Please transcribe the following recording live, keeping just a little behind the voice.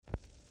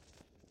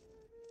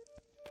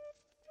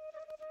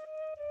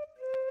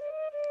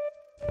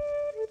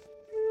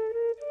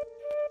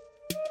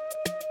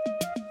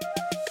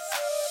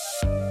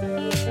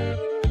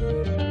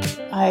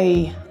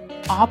I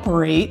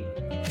operate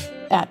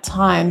at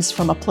times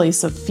from a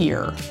place of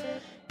fear.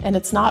 And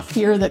it's not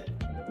fear that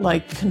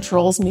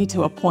controls me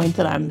to a point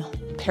that I'm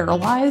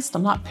paralyzed.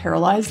 I'm not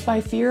paralyzed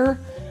by fear,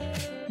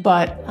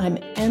 but I'm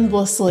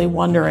endlessly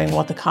wondering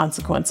what the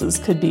consequences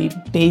could be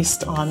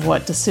based on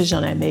what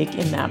decision I make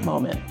in that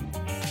moment.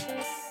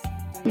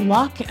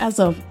 Luck as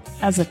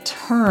a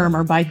term,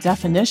 or by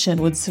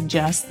definition, would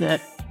suggest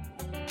that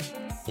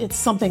it's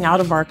something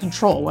out of our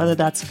control. Whether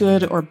that's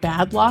good or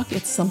bad luck,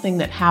 it's something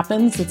that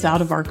happens that's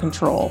out of our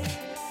control.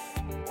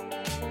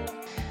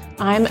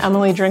 I'm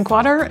Emilie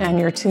Drinkwater, and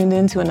you're tuned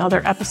in to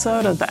another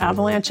episode of the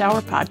Avalanche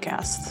Hour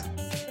podcast.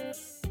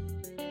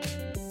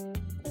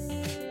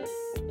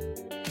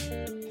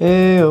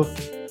 Hey-o.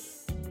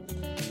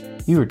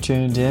 You are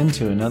tuned in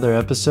to another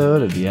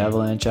episode of the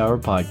Avalanche Hour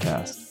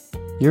podcast,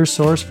 your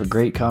source for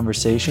great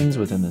conversations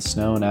within the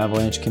snow and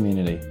avalanche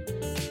community.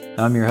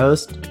 I'm your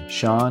host,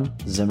 Sean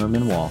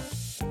Zimmerman Wall.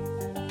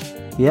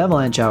 The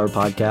Avalanche Hour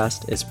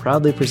podcast is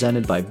proudly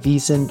presented by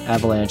Veasan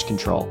Avalanche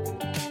Control.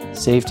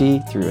 Safety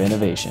through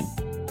innovation.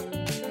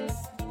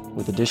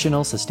 With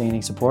additional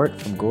sustaining support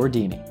from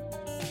Gordini.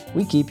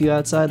 We keep you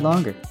outside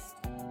longer.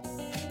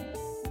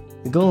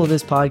 The goal of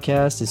this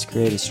podcast is to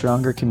create a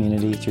stronger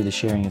community through the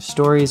sharing of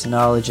stories,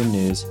 knowledge, and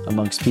news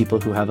amongst people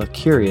who have a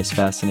curious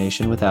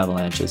fascination with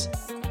avalanches.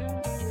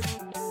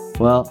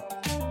 Well,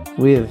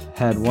 we have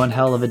had one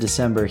hell of a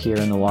December here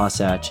in the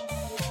Wasatch,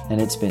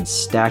 and it's been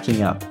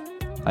stacking up.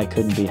 I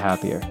couldn't be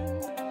happier.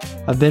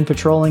 I've been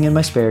patrolling in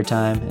my spare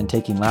time and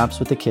taking laps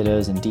with the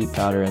kiddos and deep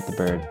powder at the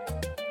bird.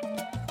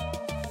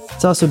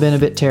 It's also been a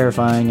bit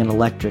terrifying and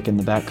electric in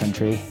the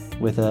backcountry,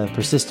 with a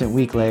persistent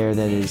weak layer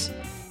that is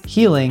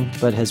healing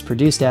but has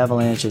produced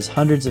avalanches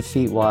hundreds of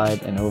feet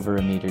wide and over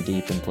a meter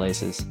deep in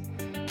places.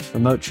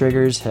 Remote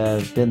triggers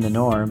have been the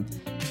norm,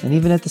 and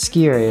even at the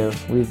ski area,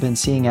 we've been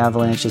seeing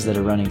avalanches that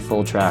are running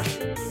full track.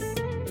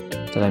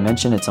 Did I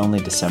mention it's only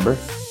December?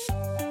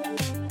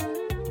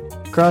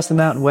 Across the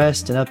Mountain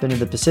West and up into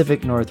the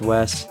Pacific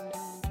Northwest,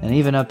 and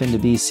even up into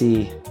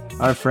BC,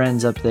 our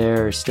friends up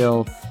there are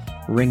still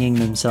wringing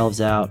themselves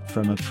out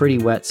from a pretty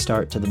wet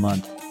start to the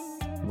month.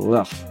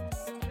 Ugh.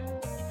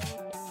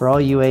 For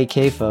all you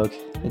AK folk,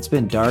 it's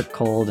been dark,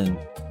 cold, and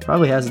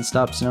probably hasn't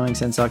stopped snowing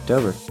since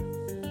October.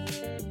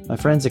 My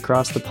friends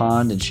across the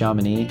pond in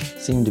Chamonix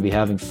seem to be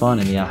having fun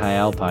in the High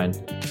Alpine,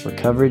 where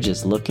coverage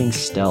is looking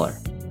stellar.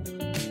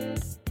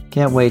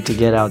 Can't wait to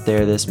get out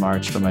there this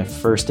March for my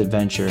first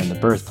adventure in the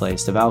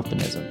birthplace of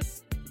alpinism.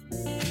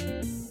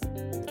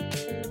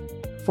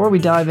 Before we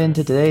dive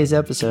into today's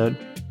episode,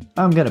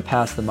 I'm going to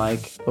pass the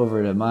mic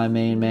over to my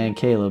main man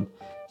Caleb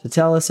to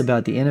tell us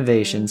about the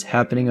innovations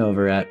happening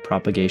over at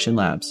Propagation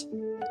Labs.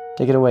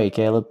 Take it away,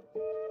 Caleb.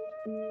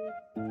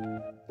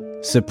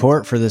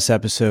 Support for this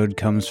episode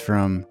comes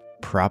from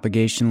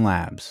Propagation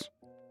Labs.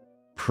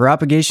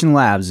 Propagation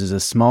Labs is a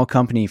small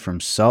company from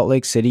Salt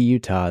Lake City,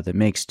 Utah that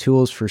makes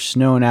tools for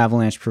snow and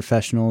avalanche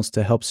professionals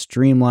to help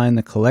streamline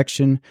the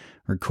collection,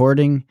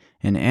 recording,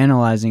 and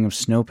analyzing of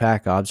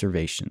snowpack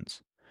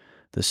observations.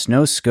 The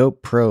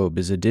SnowScope probe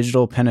is a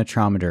digital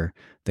penetrometer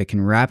that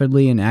can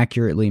rapidly and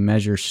accurately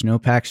measure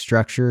snowpack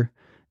structure,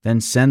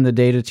 then send the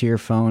data to your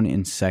phone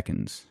in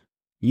seconds.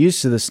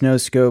 Use of the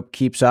SnowScope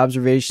keeps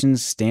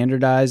observations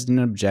standardized and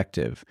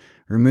objective,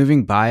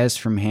 removing bias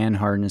from hand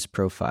hardness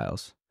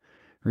profiles.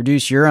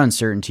 Reduce your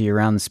uncertainty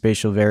around the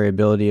spatial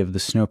variability of the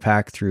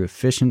snowpack through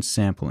efficient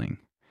sampling.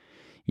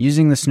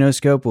 Using the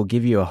SnowScope will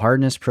give you a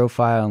hardness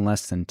profile in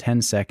less than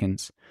 10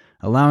 seconds,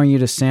 allowing you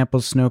to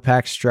sample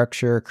snowpack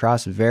structure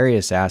across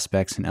various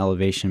aspects and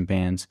elevation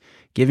bands,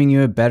 giving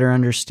you a better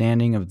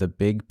understanding of the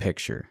big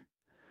picture.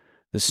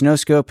 The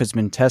SnowScope has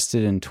been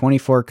tested in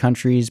 24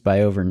 countries by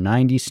over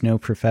 90 snow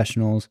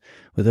professionals,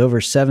 with over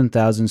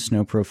 7,000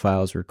 snow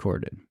profiles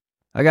recorded.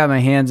 I got my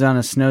hands on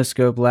a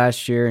SnowScope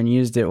last year and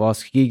used it while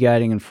ski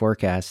guiding and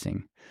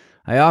forecasting.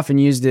 I often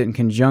used it in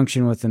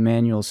conjunction with the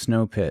manual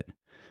snow pit.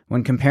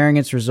 When comparing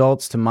its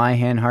results to my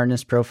hand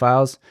hardness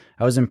profiles,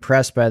 I was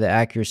impressed by the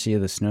accuracy of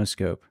the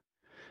SnowScope.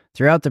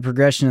 Throughout the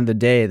progression of the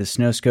day, the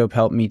SnowScope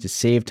helped me to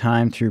save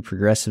time through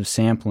progressive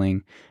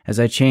sampling as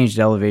I changed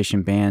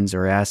elevation bands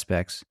or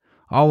aspects,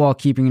 all while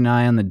keeping an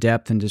eye on the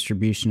depth and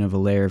distribution of a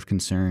layer of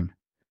concern.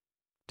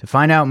 To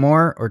find out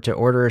more or to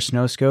order a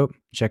SnowScope,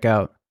 check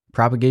out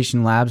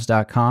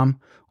propagationlabs.com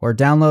or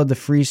download the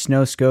free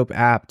SnowScope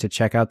app to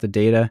check out the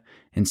data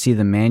and see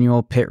the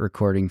manual pit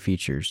recording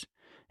features.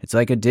 It's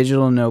like a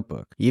digital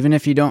notebook. Even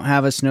if you don't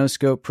have a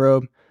SnowScope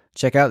probe,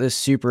 check out this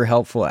super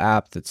helpful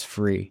app that's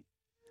free.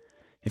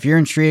 If you're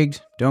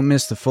intrigued, don't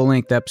miss the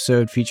full-length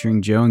episode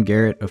featuring Joe and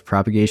Garrett of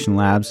Propagation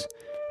Labs.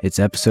 It's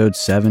episode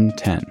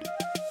 710.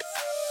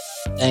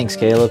 Thanks,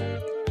 Caleb.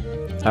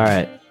 All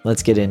right,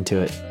 let's get into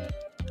it.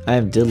 I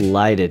am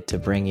delighted to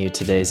bring you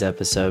today's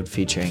episode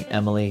featuring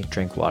Emilie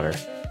Drinkwater.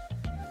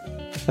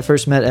 I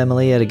first met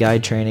Emilie at a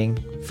guide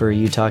training for a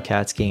Utah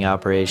cat skiing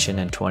operation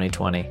in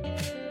 2020.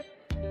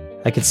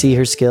 I could see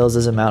her skills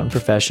as a mountain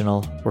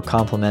professional were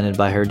complemented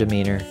by her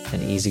demeanor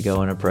and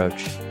easygoing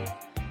approach.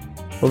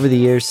 Over the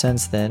years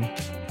since then,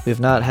 We have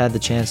not had the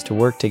chance to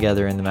work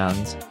together in the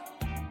mountains,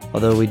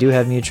 although we do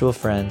have mutual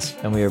friends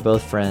and we are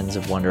both friends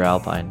of Wonder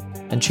Alpine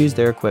and choose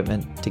their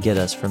equipment to get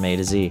us from A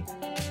to Z.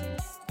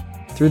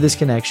 Through this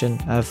connection,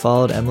 I have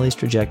followed Emilie's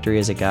trajectory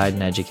as a guide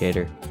and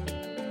educator.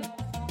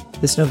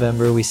 This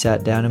November, we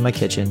sat down in my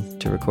kitchen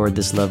to record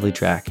this lovely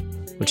track,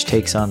 which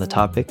takes on the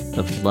topic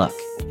of luck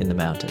in the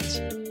mountains.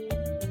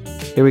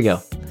 Here we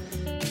go.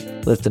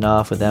 Lifting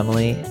off with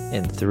Emilie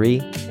in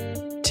 3,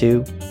 2,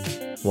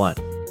 1.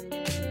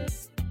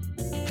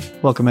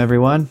 Welcome,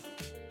 everyone.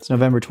 It's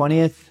November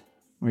 20th.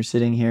 We're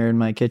sitting here in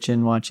my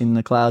kitchen watching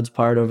the clouds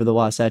part over the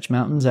Wasatch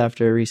Mountains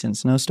after a recent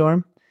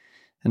snowstorm,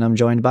 and I'm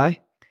joined by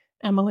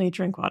Emilie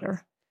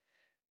Drinkwater.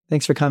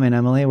 Thanks for coming,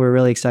 Emilie. We're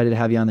really excited to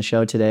have you on the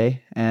show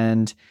today.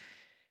 And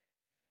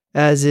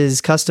as is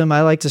custom,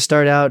 I like to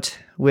start out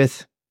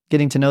with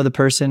getting to know the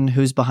person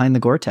who's behind the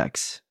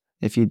Gore-Tex.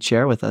 If you'd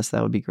share with us,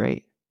 that would be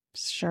great.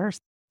 Sure.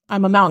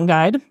 I'm a mountain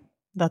guide.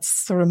 That's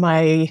sort of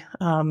my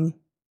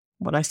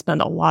what I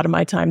spend a lot of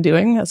my time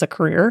doing as a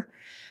career.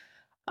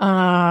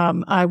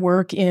 I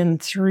work in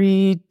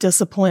 3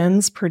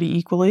 disciplines pretty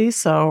equally.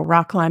 So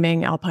rock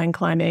climbing, alpine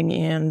climbing,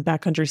 and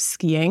backcountry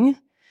skiing.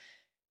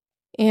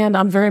 And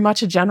I'm very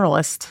much a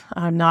generalist.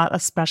 I'm not a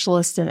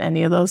specialist in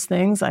any of those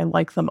things. I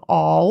like them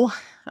all.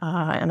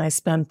 And I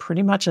spend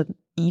pretty much an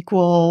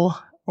equal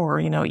or,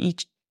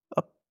 each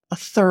a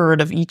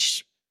third of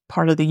each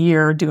part of the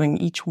year doing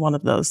each one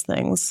of those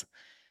things.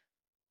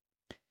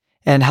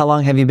 And how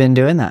long have you been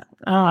doing that?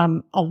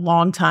 A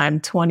long time,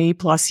 20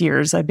 plus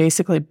years. I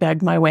basically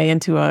begged my way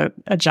into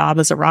a job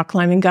as a rock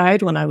climbing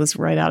guide when I was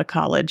right out of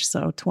college.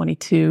 So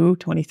 22,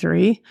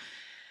 23.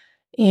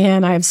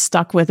 And I've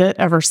stuck with it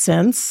ever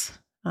since.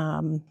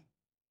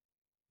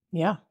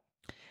 Yeah.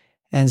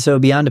 And so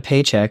beyond a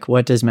paycheck,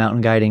 what does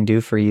mountain guiding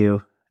do for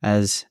you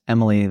as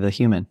Emilie the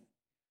human?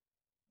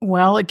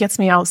 Well, it gets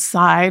me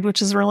outside,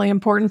 which is really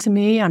important to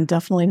me. I'm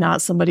definitely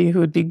not somebody who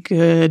would be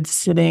good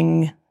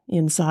sitting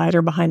inside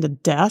or behind a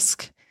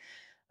desk.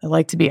 I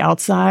like to be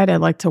outside. I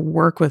like to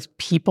work with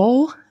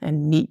people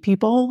and meet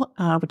people,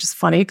 which is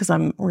funny because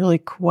I'm really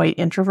quite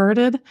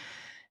introverted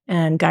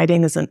and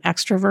guiding is an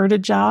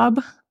extroverted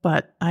job,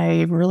 but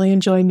I really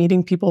enjoy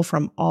meeting people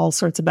from all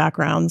sorts of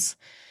backgrounds.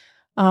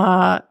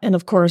 And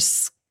of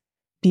course,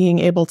 being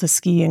able to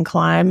ski and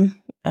climb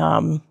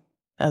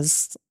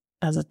as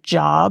a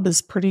job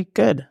is pretty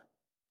good.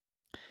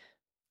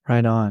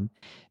 Right on.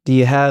 Do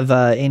you have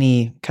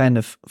any kind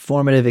of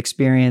formative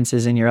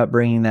experiences in your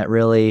upbringing that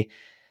really,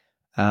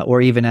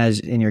 or even as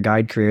in your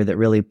guide career, that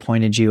really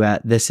pointed you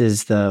at this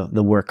is the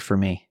work for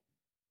me?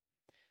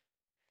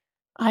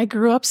 I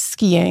grew up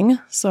skiing,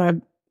 so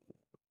I've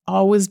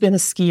always been a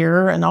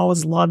skier and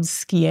always loved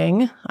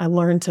skiing. I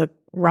learned to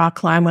rock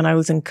climb when I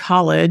was in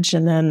college,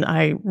 and then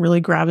I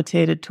really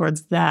gravitated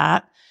towards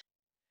that.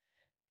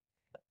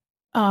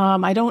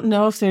 I don't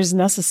know if there's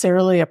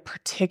necessarily a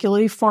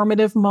particularly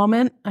formative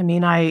moment. I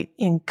mean,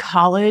 in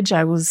college,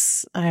 I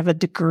have a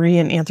degree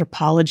in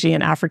anthropology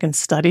and African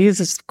studies.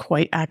 It's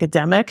quite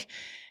academic.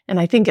 And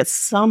I think at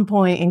some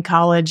point in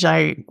college,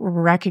 I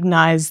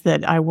recognized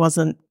that I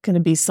wasn't going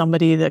to be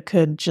somebody that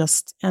could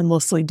just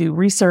endlessly do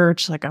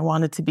research. Like I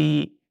wanted to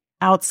be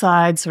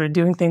outside, sort of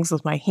doing things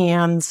with my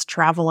hands,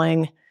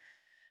 traveling,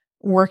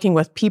 working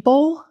with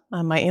people.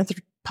 My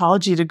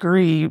anthropology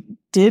degree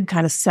did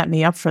kind of set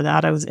me up for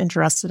that. I was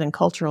interested in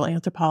cultural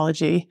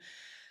anthropology,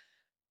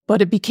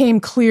 but it became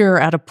clear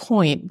at a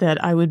point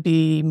that I would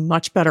be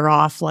much better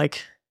off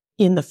like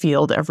in the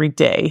field every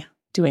day,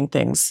 doing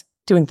things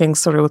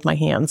sort of with my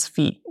hands,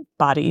 feet,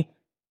 body.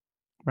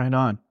 Right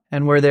on.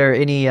 And were there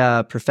any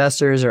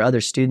professors or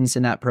other students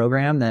in that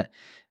program that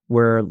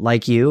were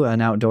like you, an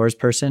outdoors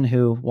person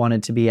who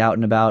wanted to be out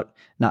and about,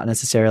 not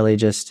necessarily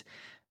just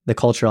the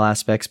cultural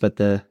aspects, but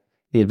the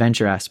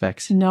adventure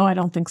aspects? No, I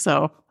don't think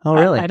so. Oh,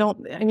 really?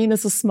 I mean,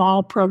 it's a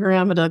small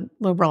program at a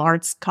liberal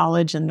arts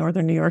college in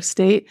northern New York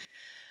State.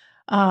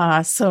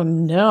 So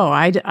no,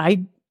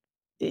 I,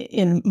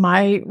 in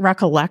my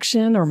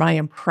recollection or my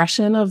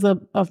impression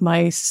of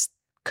my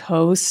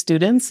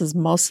co-students is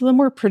most of them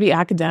were pretty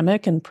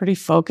academic and pretty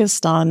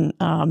focused on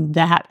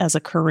that as a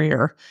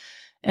career.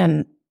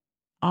 And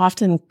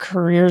often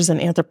careers in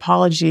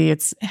anthropology,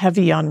 it's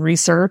heavy on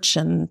research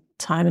and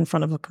time in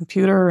front of a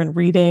computer and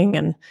reading.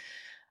 And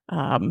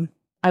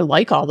I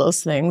like all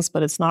those things,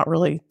 but it's not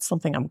really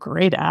something I'm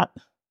great at.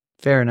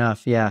 Fair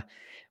enough. Yeah.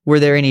 Were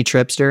there any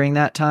trips during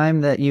that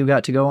time that you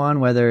got to go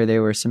on, whether they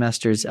were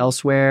semesters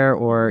elsewhere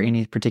or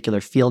any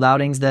particular field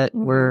outings that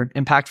were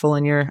impactful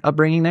in your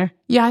upbringing there?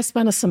 Yeah, I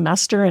spent a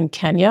semester in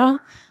Kenya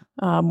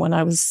when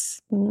I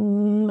was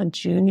a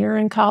junior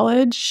in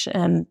college,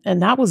 and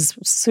that was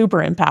super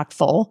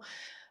impactful.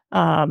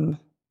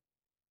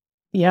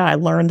 Yeah, I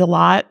learned a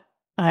lot.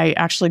 I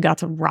actually got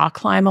to rock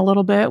climb a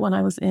little bit when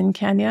I was in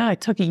Kenya. I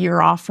took a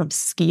year off from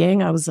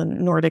skiing. I was a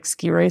Nordic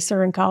ski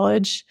racer in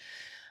college.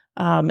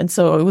 And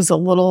so it was a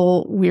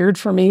little weird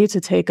for me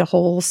to take a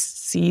whole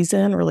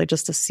season, really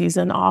just a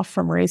season off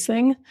from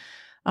racing.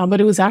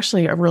 But it was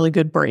actually a really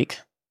good break.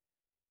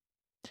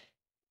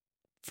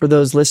 For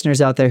those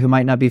listeners out there who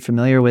might not be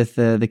familiar with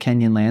the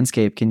Kenyan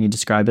landscape, can you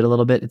describe it a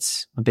little bit?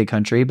 It's a big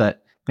country,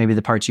 but maybe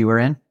the parts you were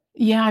in?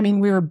 Yeah, I mean,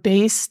 we were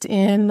based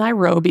in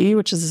Nairobi,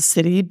 which is a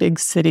city,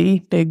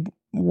 big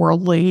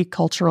worldly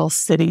cultural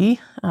city.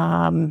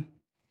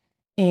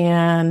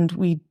 And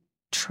we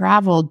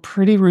traveled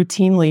pretty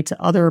routinely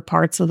to other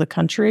parts of the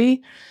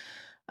country,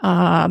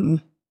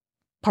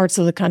 parts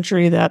of the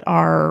country that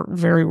are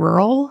very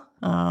rural,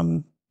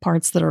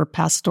 parts that are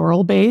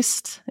pastoral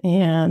based.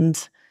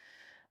 And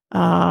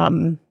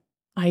I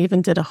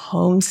even did a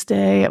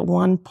homestay at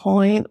one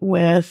point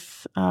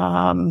with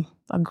a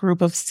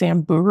group of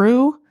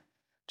Samburu,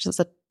 which is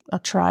a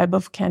tribe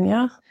of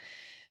Kenya.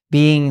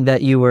 Being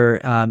that you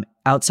were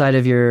outside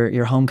of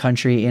your home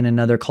country in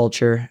another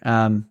culture,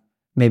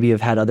 maybe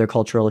you've had other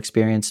cultural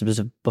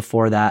experiences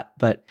before that,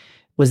 but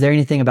was there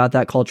anything about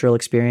that cultural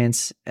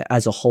experience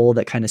as a whole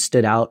that kind of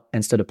stood out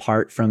and stood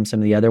apart from some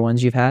of the other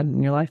ones you've had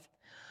in your life?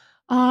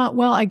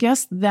 Well, I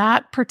guess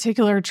that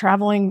particular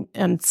traveling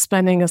and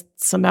spending a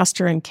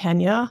semester in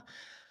Kenya,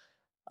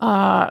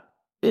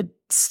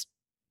 it's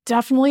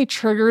definitely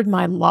triggered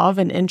my love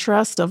and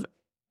interest of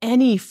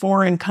any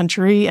foreign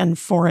country and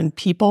foreign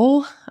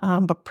people,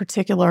 but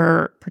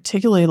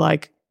particularly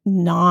like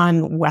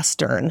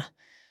non-Western.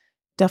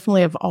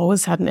 Definitely have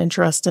always had an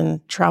interest in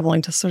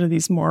traveling to sort of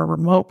these more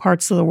remote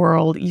parts of the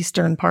world,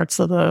 eastern parts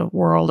of the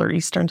world, or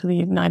eastern to the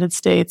United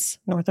States,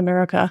 North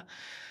America.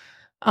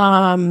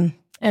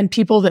 And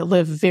people that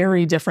live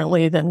very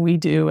differently than we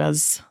do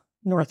as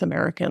North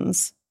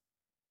Americans.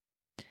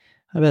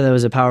 I bet that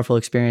was a powerful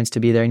experience to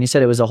be there. And you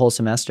said it was a whole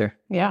semester.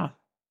 Yeah.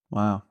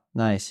 Wow,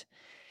 nice.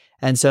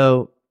 And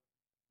so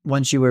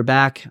once you were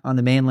back on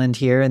the mainland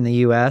here in the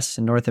US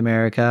and North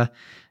America,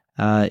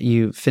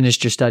 you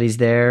finished your studies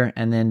there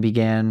and then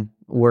began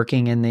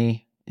working in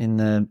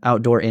the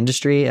outdoor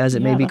industry, as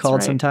it may be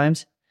called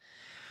sometimes.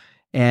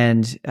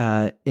 And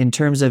in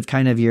terms of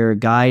kind of your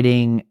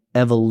guiding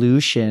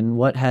evolution,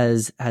 what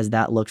has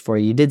that looked for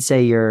you? You did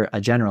say you're a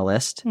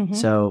generalist,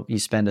 so you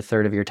spend a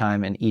third of your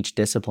time in each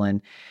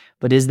discipline.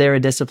 But is there a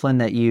discipline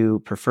that you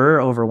prefer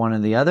over one or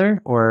the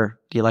other, or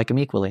do you like them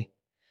equally?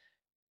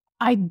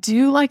 I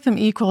do like them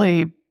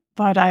equally,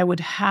 but I would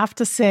have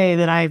to say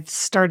that I've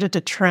started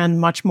to trend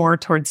much more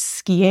towards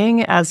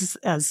skiing as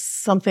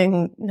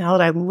something now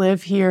that I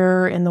live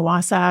here in the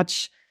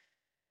Wasatch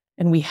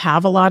and we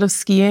have a lot of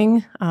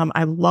skiing.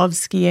 I love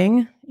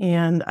skiing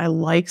and I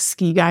like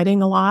ski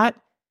guiding a lot.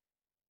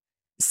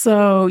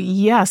 So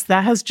yes,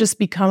 that has just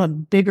become a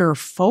bigger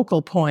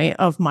focal point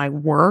of my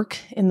work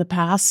in the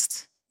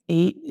past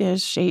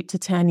 8 to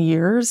 10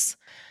 years.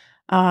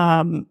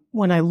 When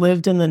I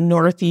lived in the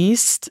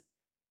Northeast,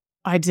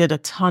 I did a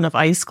ton of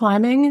ice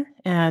climbing,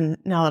 and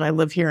now that I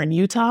live here in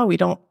Utah, we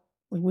don't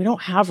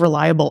have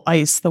reliable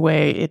ice the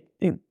way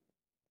it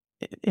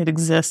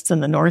exists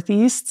in the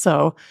Northeast.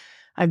 So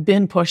I've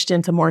been pushed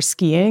into more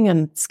skiing,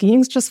 and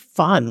skiing's just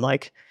fun.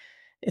 Like,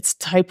 it's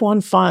type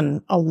 1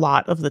 fun a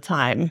lot of the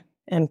time,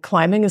 and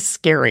climbing is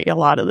scary a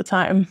lot of the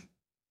time.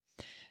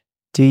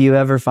 Do you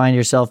ever find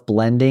yourself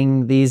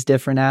blending these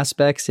different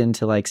aspects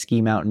into like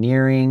ski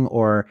mountaineering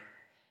or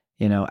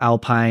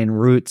alpine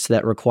routes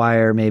that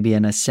require maybe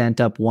an ascent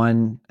up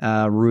one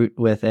route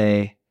with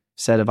a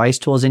set of ice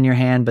tools in your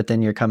hand, but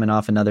then you're coming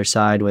off another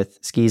side with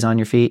skis on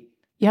your feet?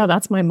 Yeah,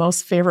 that's my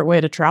most favorite way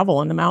to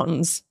travel in the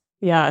mountains.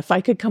 Yeah, if I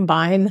could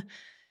combine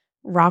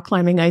rock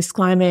climbing, ice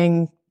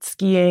climbing,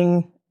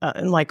 skiing,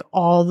 and like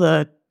all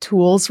the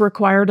tools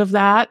required of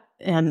that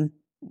and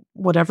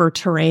whatever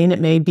terrain it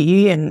may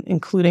be, and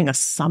including a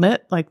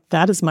summit, like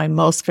that is my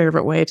most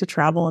favorite way to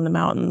travel in the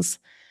mountains.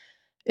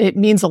 It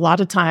means a lot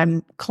of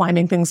time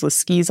climbing things with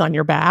skis on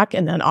your back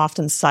and then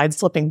often side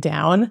slipping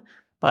down,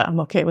 but I'm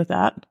okay with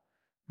that.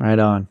 Right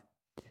on.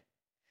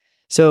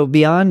 So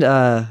beyond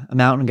a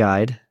mountain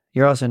guide,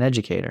 you're also an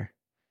educator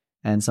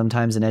and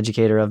sometimes an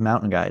educator of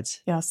mountain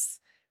guides. Yes.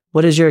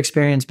 What has your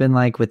experience been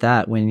like with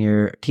that when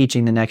you're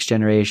teaching the next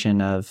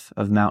generation of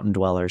mountain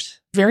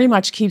dwellers? Very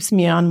much keeps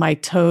me on my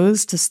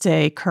toes to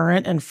stay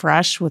current and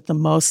fresh with the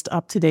most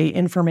up-to-date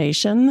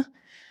information.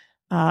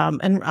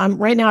 And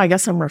right now, I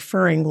guess I'm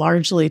referring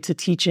largely to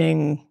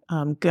teaching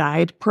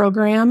guide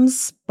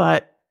programs,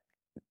 but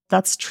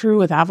that's true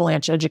with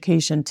avalanche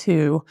education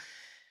too,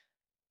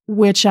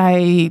 which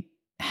I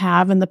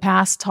have in the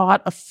past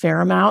taught a fair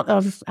amount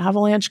of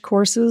avalanche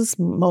courses,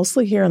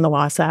 mostly here in the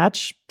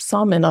Wasatch,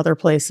 some in other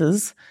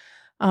places.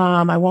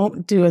 I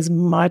won't do as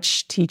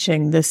much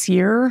teaching this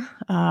year,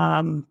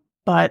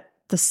 but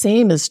the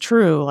same is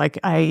true. Like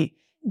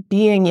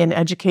being in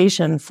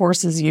education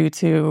forces you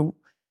to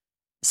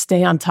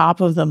stay on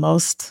top of the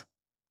most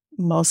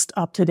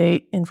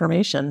up-to-date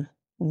information.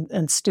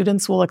 And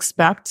students will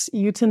expect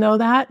you to know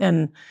that.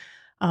 And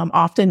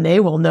often they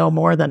will know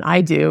more than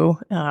I do.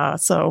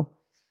 So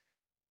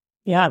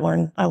yeah, I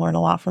learn a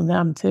lot from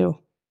them too.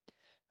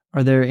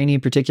 Are there any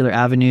particular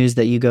avenues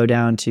that you go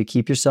down to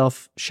keep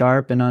yourself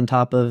sharp and on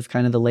top of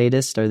kind of the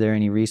latest? Are there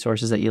any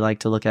resources that you like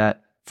to look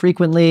at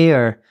frequently,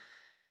 or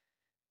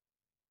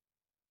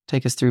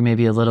take us through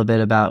maybe a little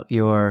bit about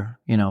your,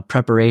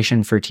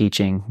 preparation for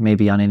teaching,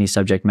 maybe on any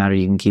subject matter.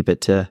 You can keep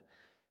it to,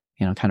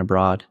 kind of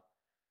broad.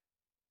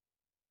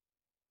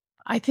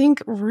 I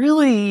think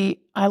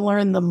really I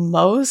learn the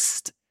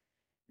most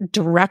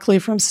directly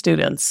from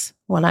students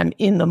when I'm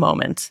in the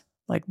moment.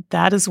 Like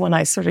that is when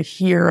I sort of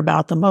hear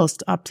about the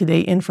most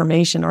up-to-date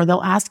information, or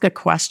they'll ask a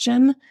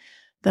question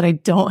that I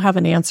don't have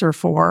an answer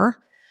for,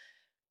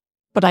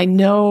 but I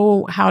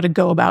know how to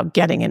go about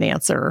getting an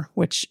answer,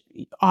 which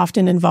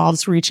often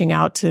involves reaching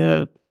out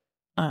to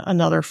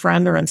another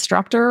friend or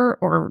instructor,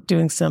 or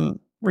doing some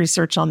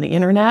research on the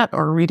internet,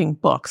 or reading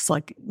books.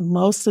 Like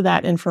most of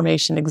that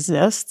information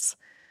exists.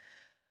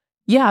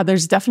 Yeah,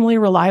 there's definitely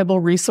reliable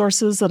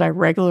resources that I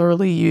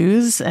regularly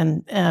use,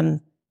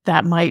 and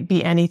that might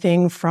be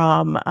anything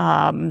from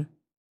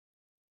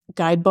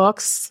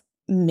guidebooks,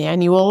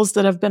 manuals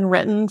that have been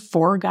written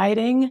for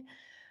guiding.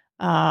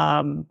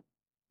 The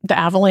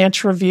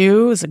Avalanche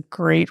Review is a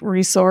great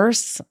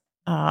resource.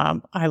 I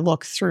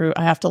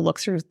have to look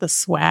through the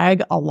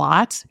swag a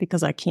lot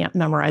because I can't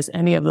memorize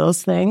any of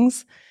those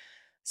things.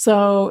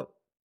 So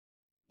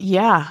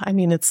yeah, I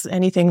mean, it's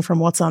anything from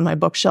what's on my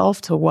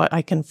bookshelf to what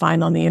I can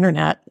find on the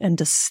internet and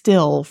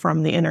distill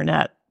from the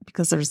internet,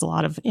 because there's a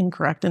lot of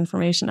incorrect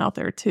information out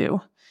there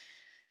too.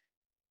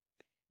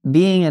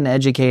 Being an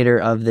educator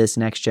of this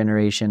next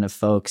generation of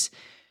folks,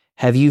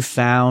 have you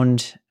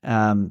found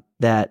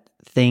that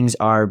things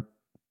are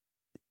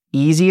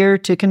easier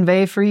to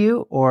convey for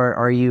you, or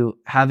are you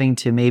having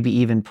to maybe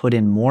even put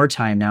in more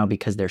time now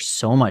because there's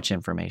so much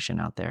information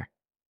out there?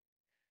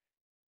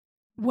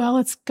 Well,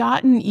 it's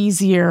gotten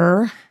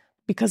easier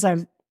because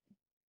I've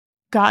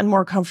gotten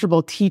more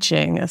comfortable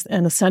teaching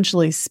and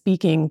essentially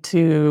speaking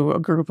to a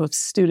group of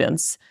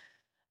students.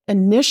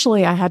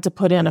 Initially, I had to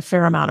put in a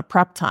fair amount of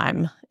prep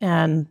time,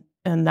 and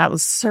that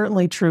was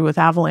certainly true with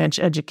Avalanche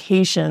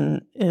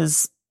education.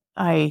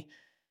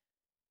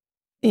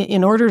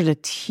 In order to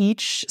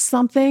teach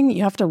something,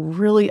 you have to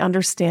really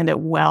understand it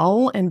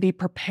well and be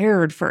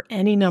prepared for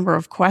any number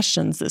of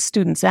questions that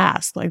students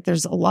ask. Like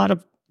there's a lot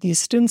of these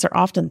students are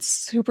often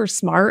super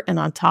smart and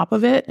on top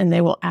of it, and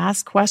they will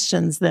ask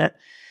questions that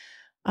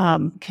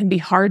can be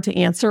hard to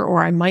answer,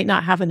 or I might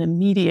not have an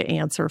immediate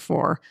answer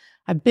for.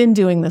 I've been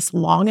doing this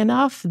long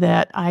enough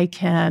that I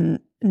can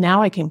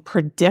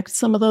predict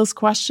some of those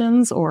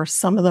questions, or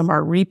some of them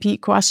are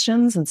repeat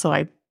questions. And so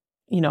I,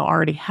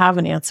 already have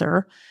an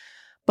answer.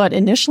 But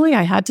initially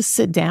I had to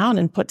sit down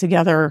and put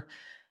together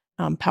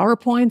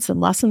PowerPoints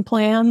and lesson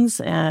plans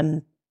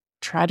and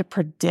try to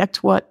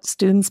predict what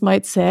students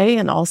might say,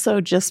 and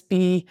also just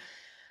be,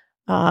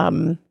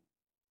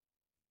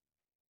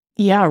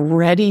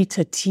 ready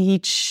to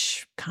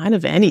teach kind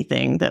of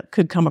anything that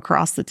could come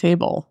across the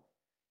table.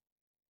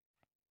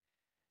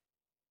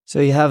 So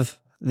you have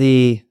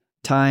the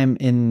time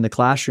in the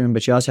classroom,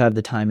 but you also have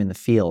the time in the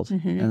field.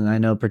 Mm-hmm. And I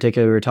know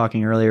particularly we were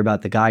talking earlier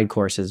about the guide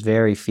courses,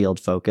 very field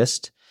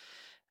focused.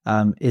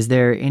 Is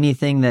there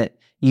anything that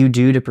you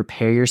do to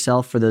prepare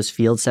yourself for those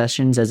field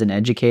sessions as an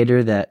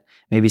educator that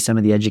maybe some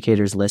of the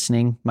educators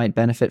listening might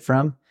benefit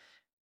from?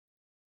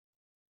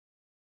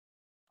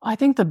 I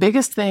think the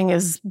biggest thing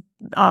is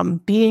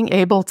being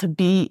able to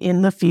be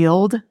in the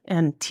field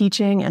and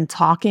teaching and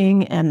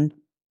talking and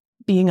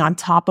being on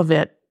top of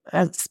it,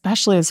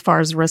 especially as far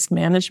as risk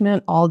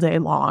management, all day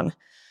long.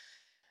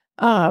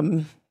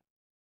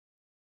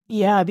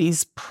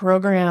 These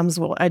programs,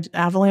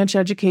 Avalanche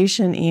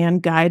education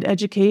and guide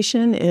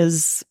education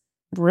is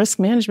risk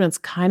management's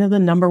kind of the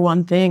number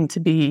one thing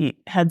to be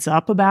heads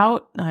up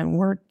about.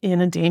 We're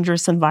in a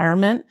dangerous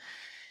environment,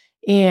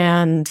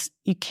 and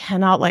you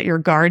cannot let your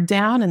guard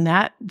down. And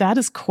that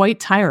is quite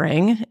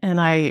tiring.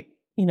 And I,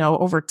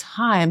 over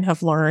time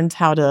have learned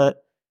how to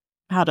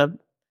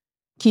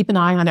keep an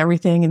eye on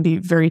everything and be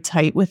very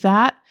tight with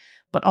that,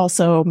 but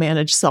also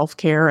manage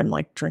self-care and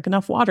like drink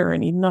enough water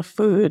and eat enough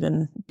food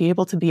and be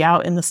able to be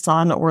out in the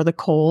sun or the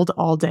cold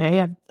all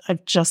day.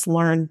 I've just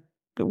learned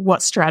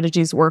what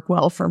strategies work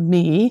well for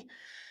me.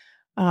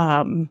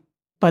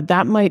 But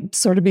that might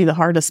sort of be the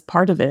hardest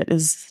part of it,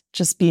 is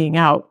just being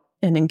out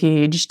and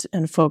engaged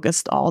and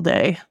focused all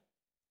day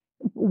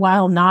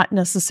while not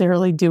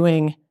necessarily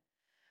doing,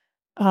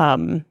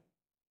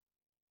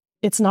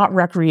 it's not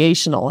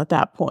recreational at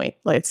that point.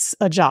 Like it's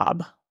a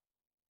job.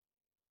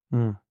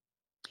 Mm.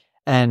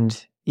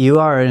 And you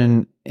are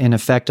in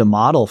effect a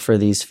model for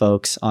these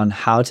folks on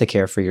how to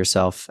care for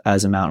yourself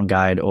as a mountain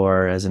guide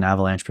or as an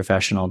avalanche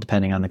professional,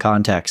 depending on the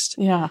context.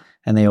 Yeah.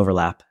 And they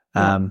overlap.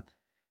 Yeah.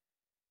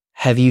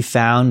 Have you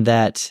found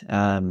that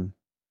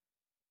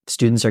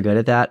students are good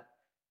at that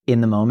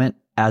in the moment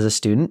as a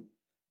student?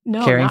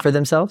 Caring for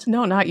themselves?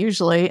 No, not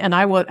usually. And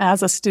I was,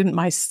 as a student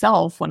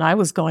myself, when I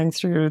was going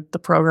through the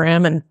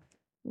program and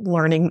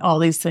learning all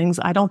these things,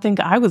 I don't think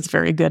I was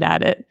very good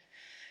at it.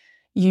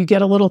 You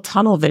get a little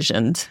tunnel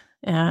visioned,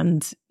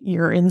 and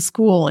you're in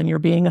school and you're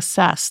being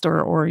assessed,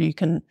 or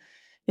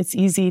it's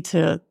easy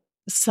to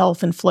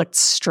self-inflict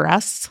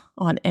stress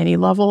on any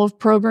level of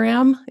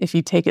program if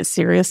you take it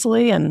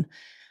seriously. And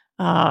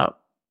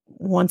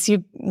once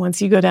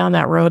you go down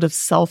that road of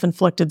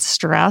self-inflicted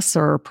stress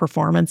or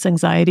performance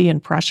anxiety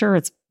and pressure,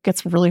 it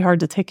gets really hard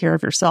to take care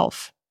of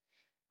yourself,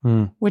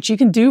 which you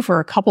can do for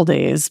a couple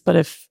days. But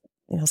if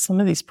some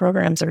of these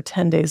programs are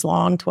 10 days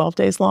long, 12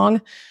 days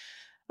long,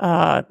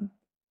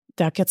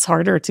 that gets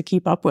harder to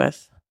keep up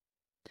with.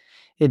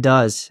 It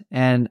does.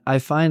 And I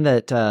find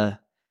that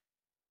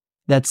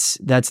that's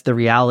the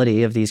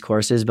reality of these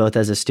courses, both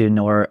as a student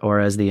or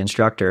as the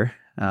instructor,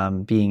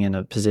 being in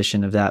a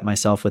position of that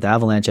myself with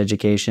avalanche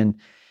education.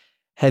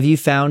 Have you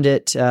found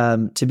it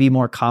to be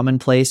more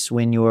commonplace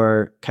when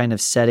you're kind of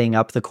setting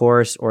up the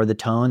course or the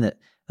tone that,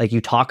 like,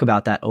 you talk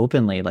about that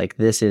openly, like,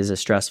 this is a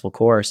stressful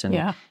course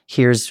and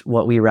here's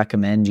what we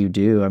recommend you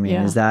do? I mean,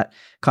 is that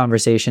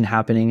conversation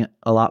happening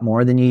a lot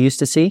more than you used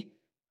to see?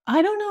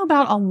 I don't know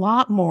about a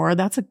lot more.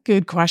 That's a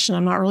good question.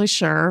 I'm not really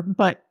sure,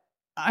 but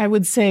I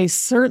would say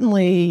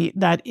certainly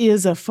that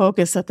is a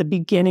focus at the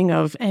beginning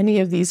of any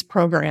of these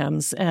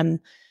programs, and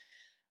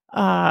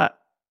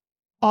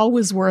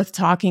always worth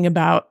talking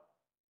about.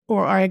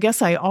 Or I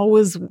guess I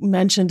always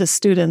mention to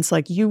students,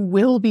 like, you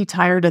will be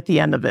tired at the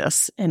end of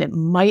this. And it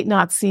might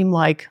not seem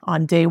like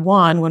on day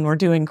one when we're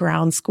doing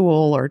ground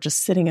school or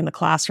just sitting in the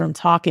classroom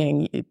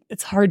talking,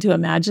 it's hard to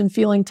imagine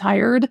feeling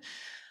tired.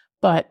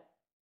 But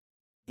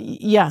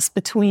yes,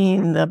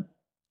 between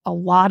a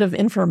lot of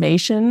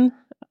information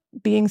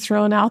being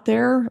thrown out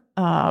there,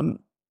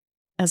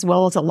 as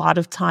well as a lot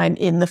of time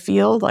in the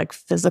field, like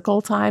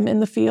physical time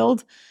in the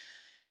field,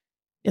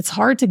 it's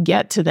hard to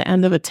get to the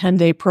end of a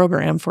 10-day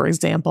program, for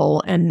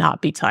example, and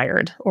not be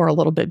tired or a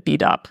little bit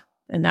beat up.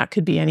 And that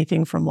could be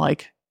anything from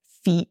like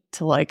feet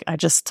to, like, I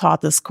just taught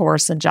this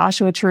course in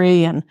Joshua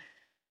Tree, and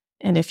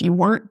if you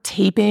weren't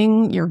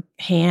taping your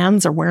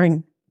hands or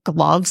wearing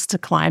gloves to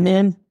climb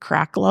in,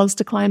 crack gloves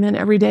to climb in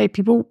every day,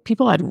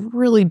 people had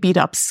really beat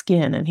up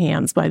skin and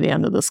hands by the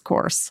end of this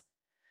course.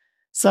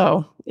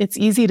 So it's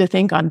easy to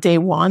think on day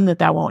one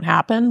that won't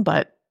happen,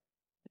 but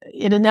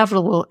it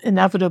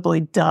inevitably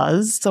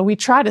does. So we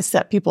try to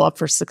set people up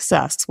for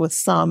success with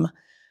some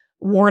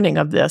warning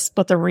of this.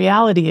 But the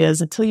reality is,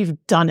 until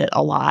you've done it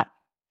a lot,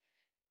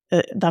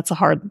 that's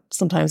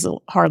sometimes a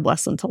hard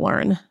lesson to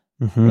learn.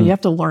 You have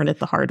to learn it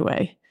the hard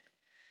way.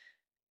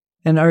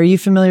 And are you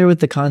familiar with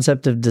the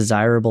concept of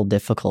desirable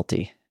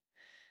difficulty?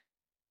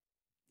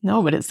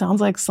 No, but it sounds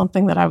like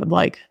something that I would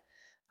like.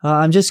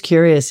 I'm just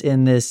curious,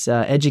 in this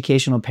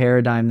educational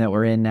paradigm that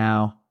we're in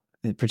now,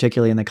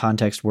 particularly in the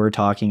context we're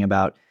talking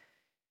about,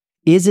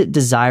 is it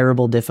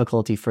desirable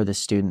difficulty for the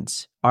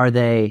students? Are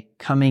they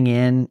coming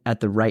in at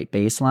the right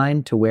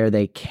baseline to where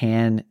they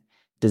can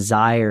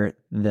desire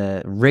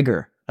the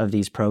rigor of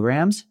these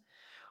programs?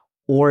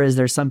 Or is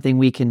there something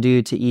we can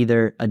do to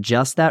either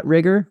adjust that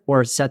rigor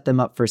or set them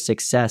up for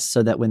success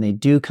so that when they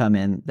do come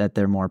in, that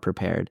they're more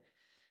prepared?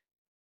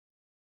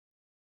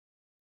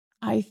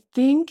 I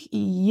think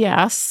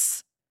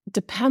yes.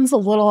 Depends a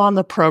little on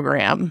the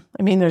program.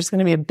 I mean, there's going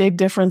to be a big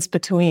difference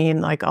between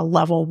like a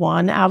level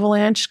 1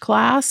 avalanche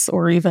class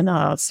or even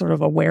a sort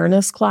of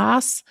awareness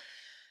class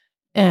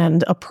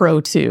and a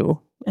pro 2.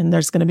 And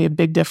there's going to be a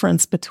big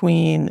difference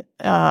between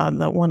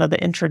one of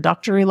the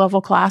introductory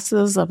level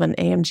classes of an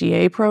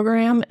AMGA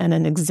program and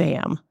an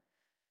exam.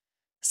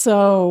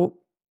 So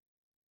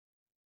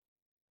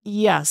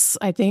yes,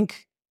 I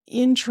think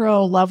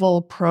intro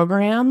level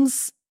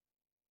programs,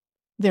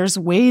 there's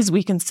ways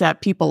we can set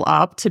people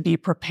up to be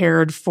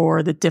prepared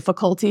for the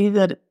difficulty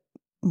that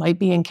might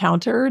be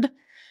encountered,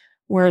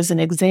 whereas an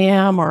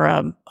exam or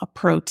a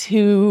Pro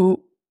 2,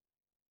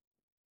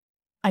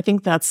 I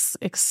think it's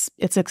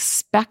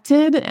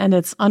expected and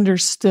it's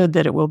understood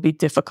that it will be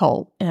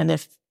difficult. And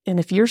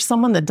if you're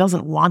someone that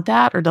doesn't want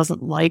that or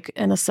doesn't like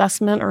an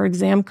assessment or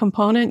exam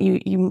component,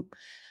 you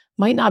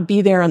might not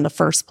be there in the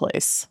first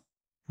place.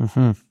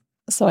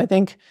 So I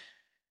think,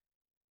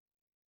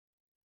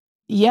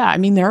 yeah, I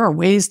mean, there are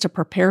ways to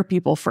prepare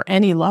people for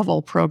any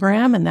level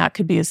program, and that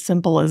could be as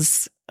simple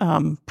as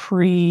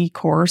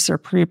pre-course or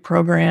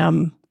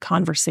pre-program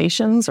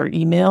conversations or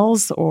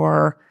emails,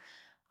 or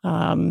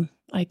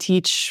I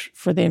teach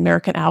for the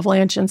American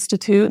Avalanche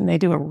Institute, and they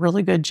do a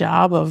really good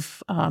job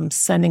of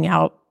sending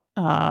out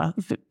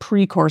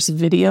pre-course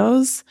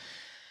videos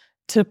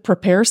to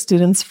prepare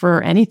students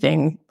for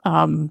anything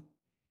from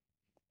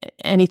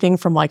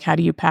like, how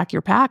do you pack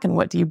your pack and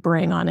what do you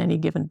bring on any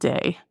given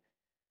day?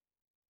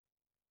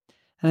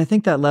 And I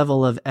think that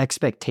level of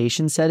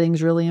expectation setting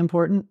is really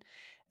important.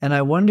 And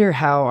I wonder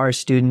how our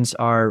students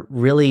are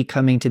really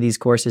coming to these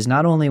courses,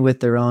 not only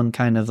with their own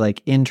kind of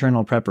like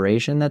internal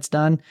preparation that's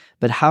done,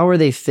 but how are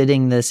they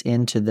fitting this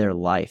into their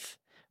life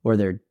or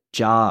their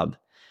job?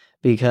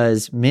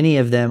 Because many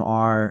of them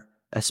are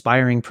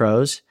aspiring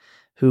pros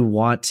who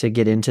want to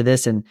get into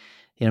this, and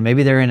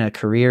maybe they're in a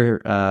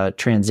career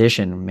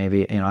transition.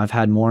 Maybe I've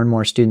had more and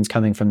more students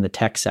coming from the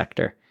tech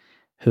sector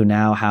who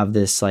now have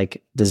this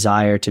like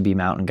desire to be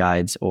mountain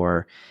guides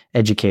or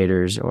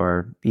educators,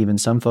 or even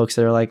some folks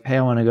that are like, hey,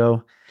 I want to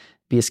go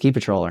be a ski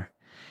patroller.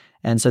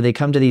 And so they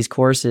come to these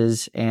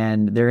courses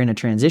and they're in a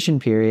transition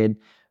period,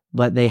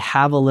 but they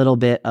have a little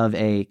bit of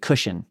a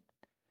cushion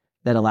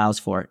that allows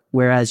for it.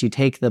 Whereas you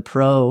take the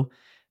pro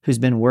who's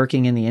been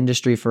working in the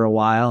industry for a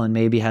while and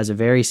maybe has a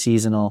very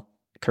seasonal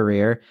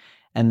career,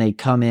 and they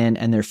come in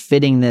and they're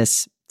fitting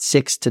this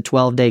 6 to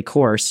 12 day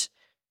course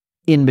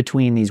in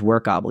between these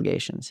work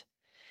obligations.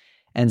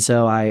 And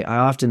so I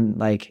often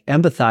like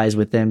empathize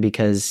with them,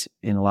 because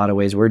in a lot of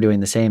ways we're doing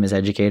the same as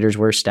educators.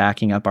 We're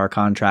stacking up our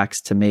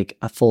contracts to make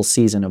a full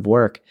season of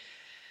work.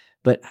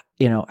 But,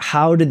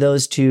 how do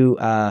those two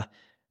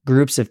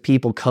groups of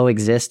people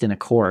coexist in a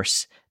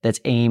course that's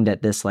aimed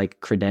at this like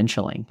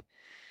credentialing?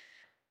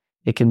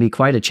 It can be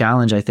quite a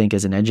challenge, I think,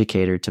 as an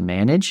educator to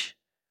manage,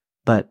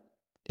 but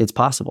it's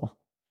possible.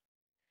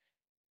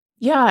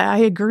 Yeah, I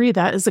agree.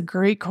 That is a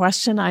great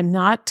question. I'm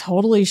not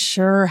totally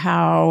sure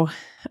how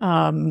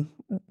the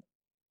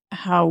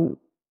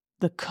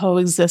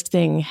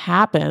coexisting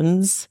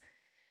happens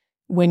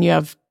when you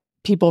have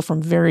people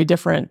from very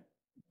different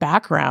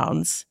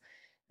backgrounds.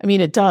 I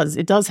mean, it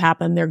does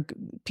happen.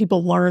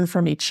 People learn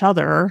from each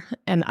other.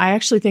 And I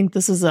actually think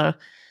this is a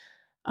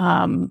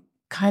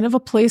kind of a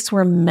place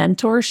where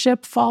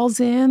mentorship falls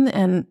in.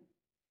 And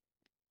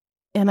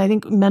I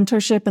think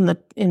mentorship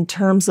in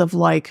terms of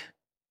like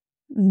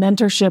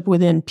mentorship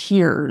within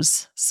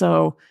peers.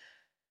 So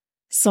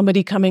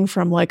somebody coming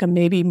from like a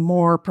maybe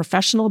more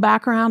professional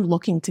background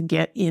looking to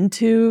get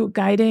into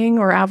guiding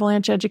or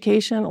avalanche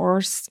education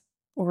or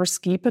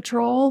ski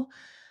patrol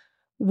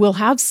will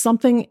have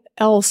something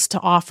else to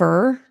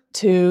offer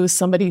to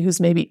somebody who's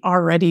maybe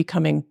already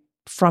coming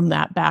from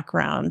that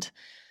background.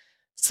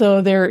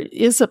 So there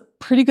is a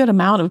pretty good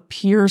amount of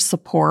peer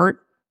support,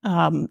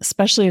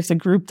 especially if the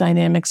group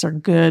dynamics are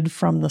good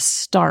from the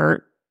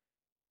start.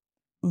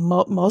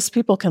 Most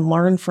people can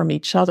learn from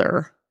each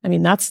other. I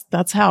mean,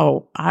 that's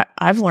how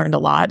I've learned a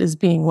lot, is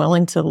being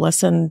willing to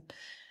listen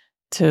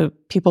to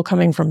people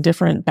coming from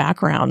different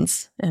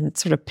backgrounds and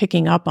sort of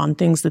picking up on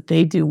things that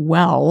they do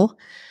well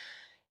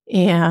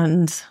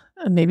and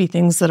maybe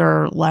things that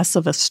are less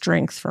of a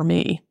strength for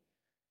me.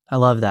 I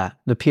love that.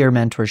 The peer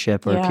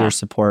mentorship or peer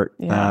support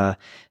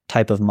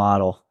type of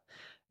model.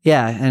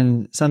 Yeah.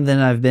 And something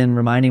I've been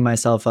reminding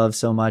myself of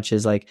so much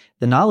is like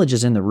the knowledge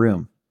is in the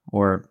room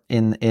or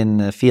in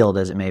the field,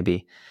 as it may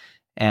be.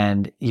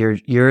 And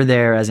you're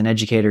there as an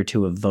educator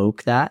to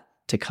evoke that,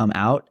 to come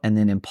out and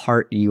then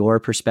impart your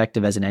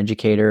perspective as an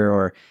educator,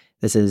 or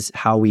this is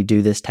how we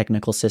do this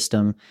technical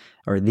system,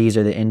 or these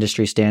are the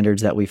industry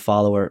standards that we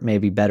follow, or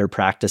maybe better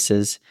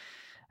practices,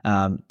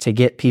 to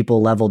get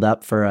people leveled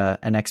up for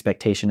an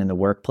expectation in the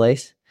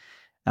workplace.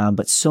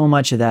 But so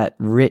much of that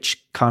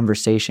rich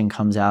conversation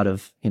comes out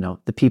of,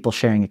 the people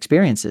sharing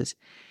experiences.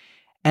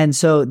 And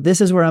so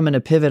this is where I'm going to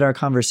pivot our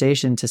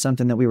conversation to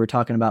something that we were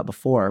talking about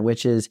before,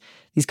 which is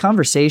these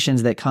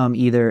conversations that come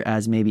either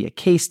as maybe a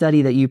case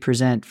study that you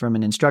present from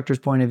an instructor's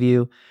point of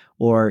view,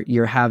 or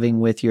you're having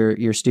with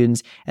your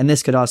students. And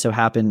this could also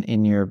happen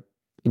in your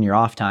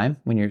off time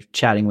when you're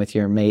chatting with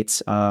your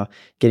mates,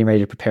 getting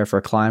ready to prepare for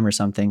a climb or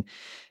something.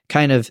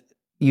 Kind of,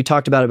 you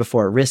talked about it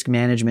before. Risk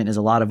management is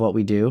a lot of what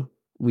we do.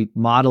 We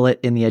model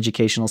it in the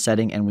educational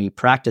setting and we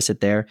practice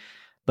it there.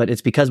 But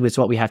it's because it's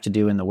what we have to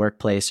do in the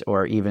workplace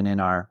or even in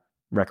our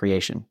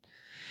recreation.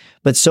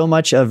 But so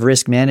much of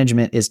risk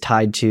management is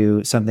tied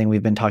to something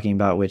we've been talking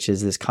about, which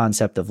is this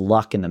concept of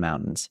luck in the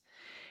mountains.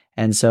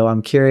 And so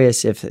I'm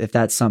curious if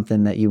that's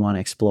something that you want to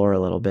explore a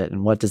little bit,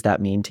 and what does that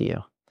mean to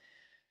you?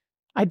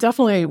 I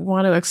definitely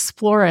want to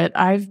explore it.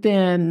 I've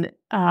been,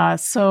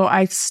 so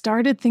I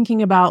started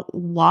thinking about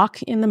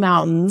luck in the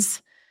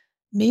mountains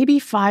maybe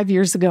 5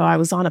 years ago. I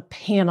was on a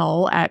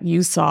panel at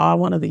USAW,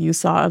 one of the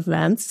USAW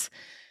events,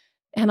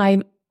 and I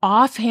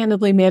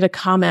offhandedly made a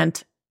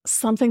comment,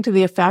 something to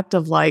the effect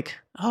of like,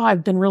 oh,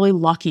 I've been really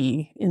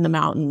lucky in the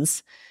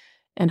mountains,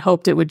 and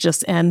hoped it would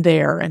just end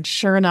there. And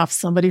sure enough,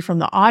 somebody from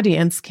the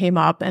audience came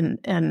up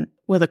and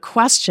with a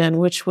question,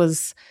 which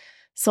was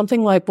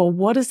something like, well,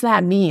 what does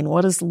that mean?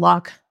 What does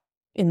luck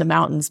in the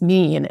mountains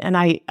mean? And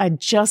I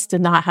just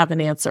did not have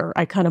an answer.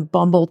 I kind of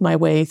bumbled my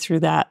way through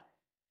that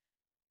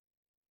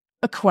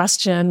a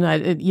question. I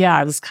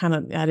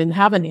didn't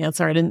have an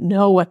answer. I didn't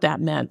know what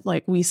that meant.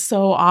 Like, we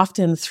so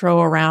often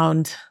throw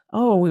around,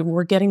 oh, we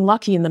were getting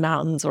lucky in the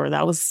mountains, or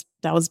that was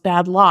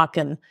bad luck.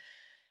 And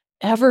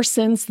ever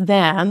since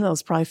then, that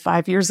was probably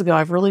 5 years ago,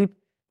 I've really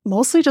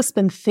mostly just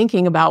been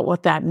thinking about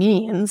what that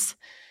means.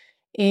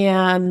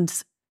 And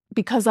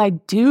because I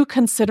do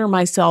consider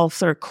myself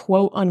sort of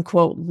quote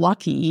unquote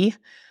lucky,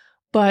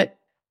 but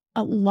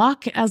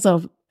luck as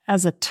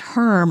a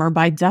term, or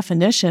by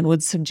definition,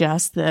 would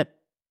suggest that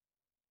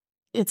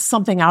it's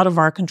something out of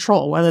our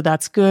control, whether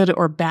that's good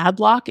or bad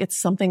luck. It's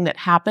something that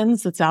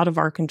happens that's out of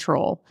our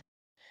control.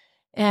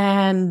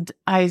 And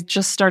I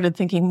just started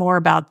thinking more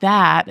about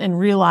that and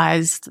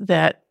realized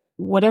that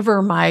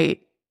whatever my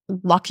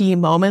lucky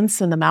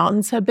moments in the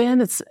mountains have been,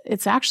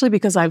 it's actually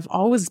because I've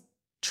always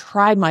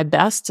tried my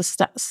best to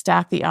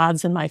stack the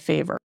odds in my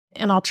favor.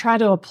 And I'll try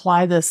to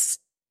apply this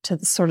to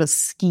the sort of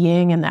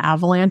skiing and the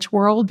avalanche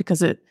world,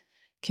 because it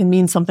can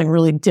mean something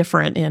really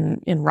different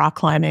in rock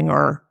climbing,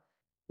 or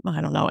I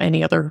don't know,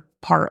 any other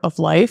part of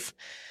life.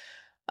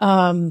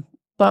 But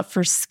But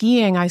for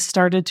skiing, I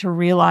started to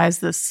realize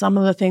that some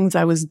of the things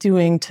I was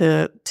doing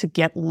to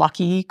get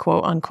lucky,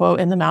 quote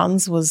unquote, in the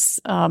mountains was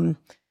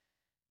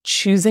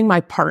choosing my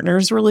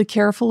partners really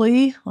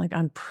carefully. Like,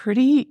 I'm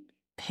pretty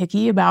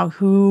picky about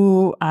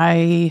who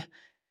I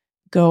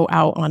go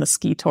out on a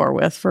ski tour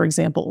with, for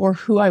example, or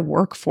who I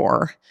work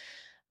for.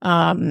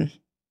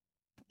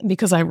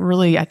 Because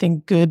I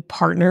think good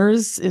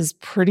partners is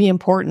pretty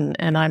important.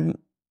 And I'm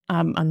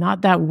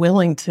not that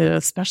willing to,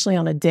 especially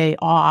on a day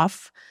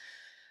off,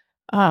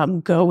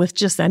 go with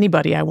just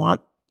anybody. I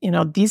want,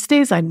 these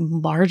days I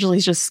largely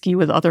just ski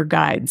with other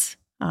guides,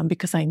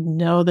 because I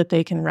know that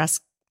they can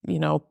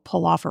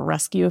pull off a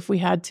rescue if we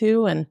had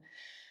to. And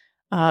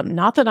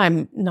not that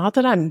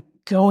I'm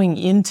going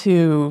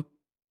into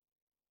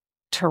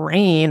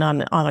terrain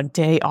on a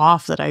day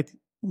off that I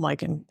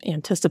am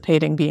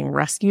anticipating being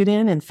rescued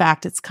in. In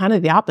fact, it's kind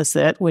of the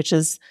opposite, which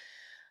is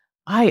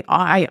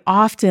I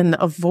often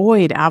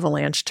avoid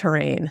avalanche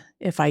terrain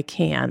if I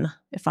can.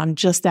 If I'm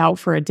just out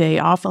for a day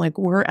off, and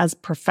we're, as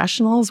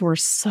professionals, we're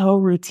so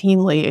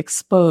routinely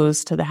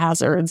exposed to the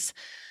hazards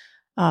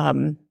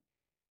in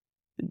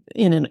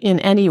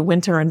any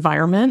winter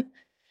environment.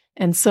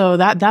 And so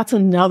that's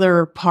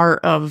another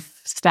part of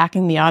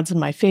stacking the odds in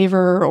my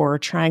favor, or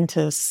trying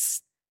to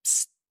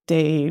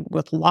stay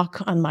with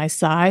luck on my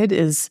side,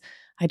 is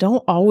I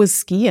don't always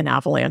ski in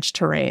avalanche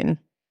terrain.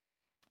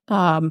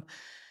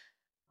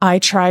 I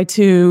try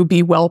to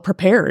be well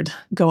prepared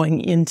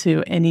going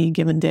into any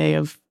given day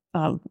of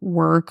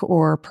work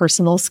or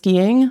personal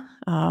skiing.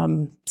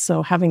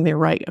 So having the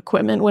right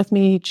equipment with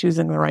me,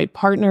 choosing the right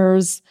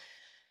partners,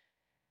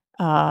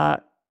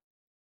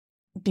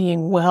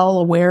 being well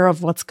aware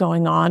of what's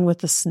going on with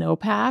the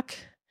snowpack.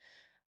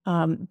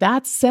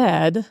 That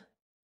said,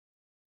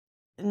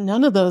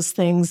 none of those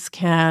things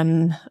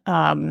can,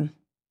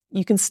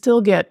 you could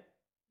still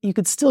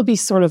be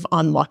sort of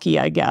unlucky,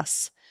 I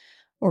guess,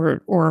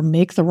 or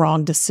make the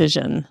wrong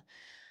decision.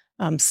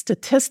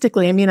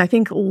 Statistically, I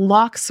think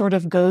luck sort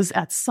of goes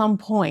at some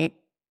point,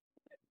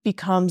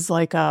 becomes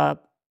like a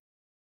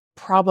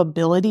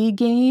probability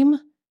game.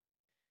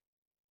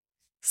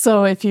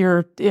 So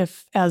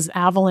if as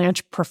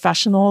avalanche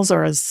professionals,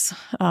 or as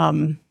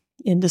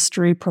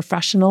industry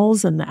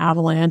professionals in the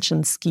avalanche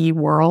and ski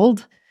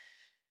world,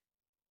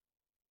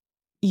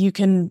 you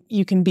can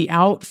be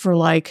out for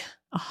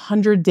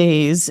 100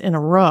 days in a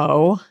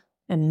row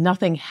and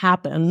nothing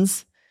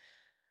happens,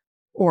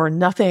 or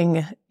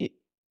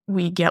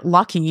we get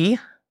lucky,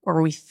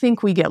 or we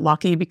think we get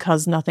lucky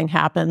because nothing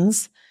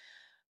happens.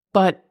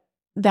 But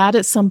that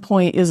at some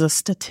point is a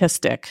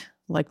statistic.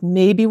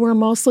 Maybe we're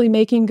mostly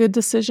making good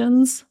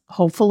decisions,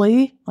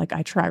 hopefully.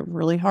 I try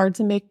really hard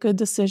to make good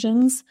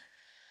decisions.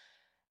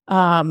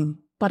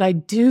 But I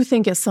do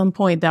think at some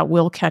point that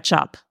will catch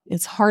up.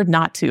 It's hard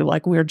not to.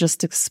 We're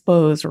just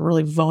exposed, we're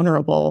really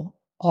vulnerable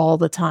all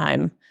the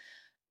time,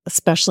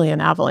 especially in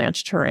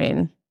avalanche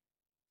terrain.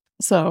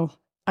 So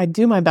I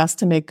do my best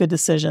to make good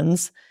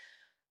decisions.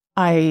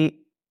 I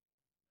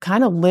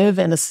kind of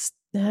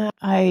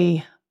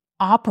I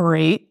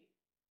operate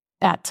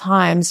at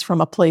times from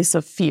a place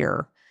of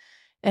fear.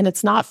 And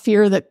it's not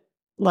fear that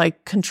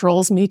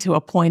controls me to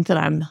a point that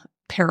I'm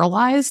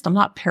paralyzed. I'm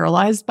not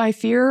paralyzed by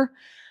fear,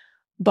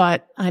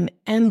 but I'm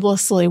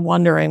endlessly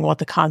wondering what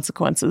the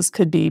consequences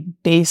could be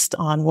based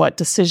on what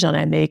decision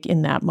I make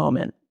in that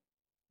moment.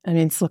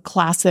 It's the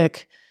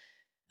classic,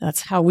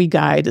 that's how we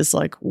guide, is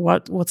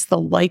what's the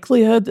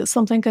likelihood that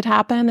something could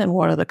happen, and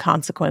what are the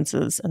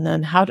consequences? And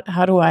then how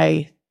do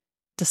I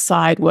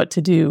decide what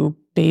to do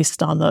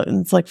based on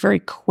it's very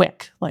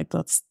quick.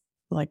 That's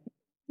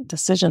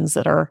decisions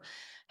that are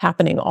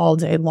happening all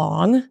day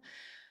long.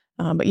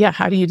 But yeah,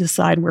 how do you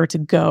decide where to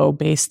go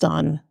based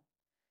on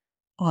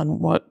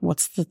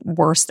what's the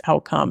worst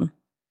outcome?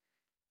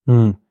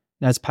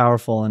 That's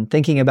powerful. And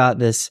thinking about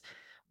this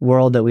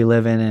world that we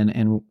live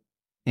in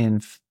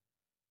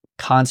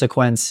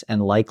consequence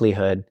and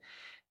likelihood.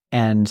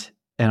 And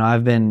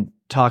I've been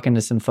talking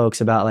to some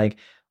folks about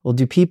well,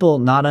 do people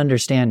not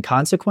understand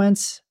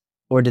consequence,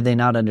 or do they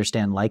not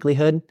understand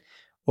likelihood?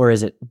 Or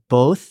is it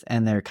both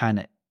and they're kind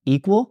of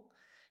equal,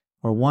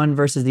 or one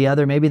versus the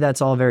other? Maybe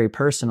that's all very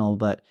personal,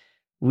 but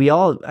we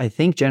all, I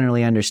think,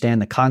 generally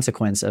understand the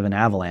consequence of an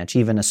avalanche,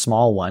 even a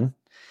small one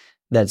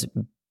that's,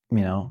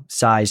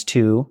 size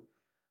 2,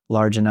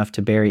 large enough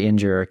to bury,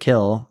 injure, or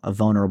kill a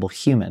vulnerable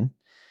human.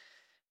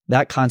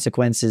 That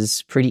consequence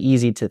is pretty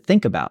easy to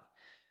think about.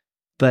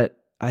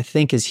 But I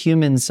think as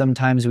humans,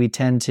 sometimes we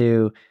tend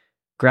to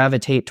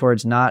gravitate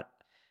towards not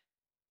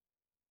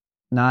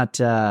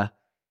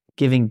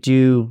giving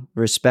due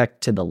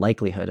respect to the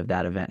likelihood of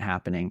that event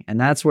happening. And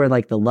that's where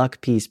the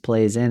luck piece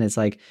plays in. It's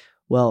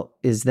well,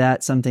 is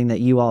that something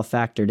that you all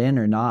factored in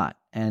or not?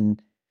 And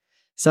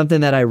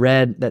something that I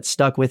read that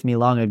stuck with me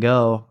long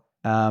ago,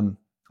 and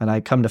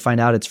I come to find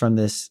out it's from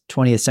this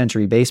 20th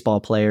century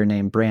baseball player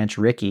named Branch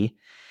Rickey,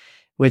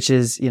 which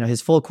is,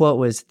 his full quote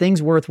was,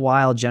 "Things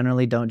worthwhile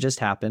generally don't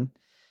just happen.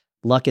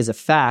 Luck is a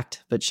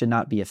fact, but should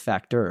not be a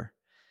factor.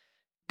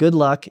 Good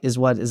luck is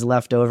what is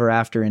left over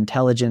after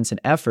intelligence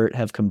and effort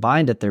have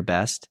combined at their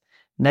best,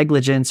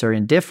 negligence or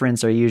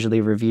indifference are usually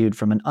reviewed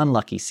from an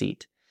unlucky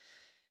seat.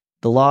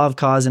 The law of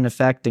cause and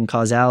effect and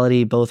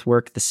causality both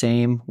work the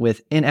same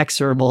with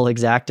inexorable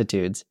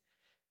exactitudes.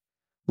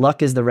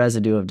 Luck is the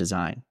residue of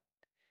design.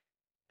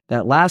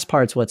 That last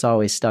part's what's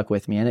always stuck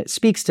with me, and it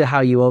speaks to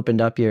how you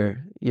opened up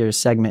your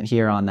segment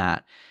here on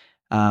that.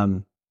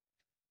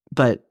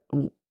 But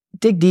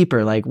dig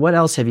deeper, like what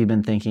else have you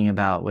been thinking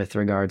about with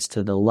regards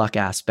to the luck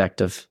aspect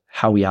of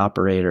how we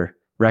operate or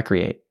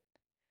recreate?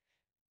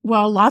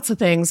 Well, lots of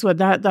things, but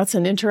that's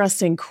an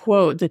interesting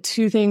quote. The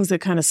two things that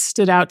kind of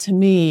stood out to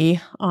me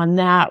on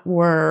that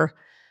were,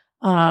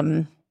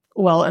 and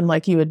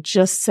like you had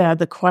just said,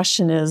 the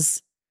question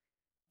is,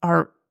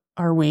 are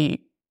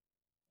we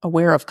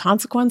aware of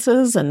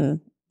consequences and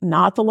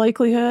not the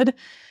likelihood?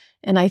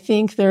 And I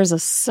think there's a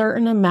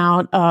certain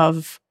amount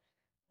of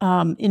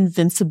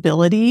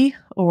invincibility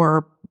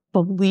or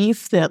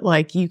belief that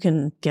like you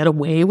can get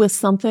away with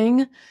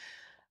something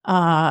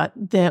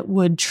that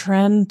would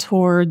trend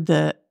toward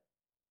the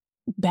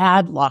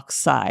bad luck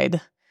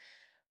side.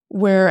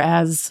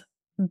 Whereas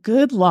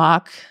good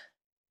luck,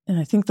 and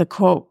I think the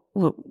quote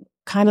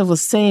kind of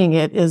was saying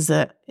it,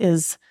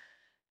 is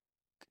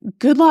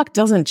good luck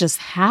doesn't just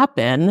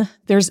happen.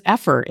 There's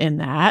effort in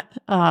that.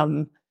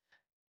 And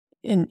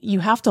you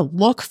have to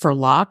look for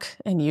luck,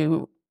 and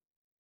you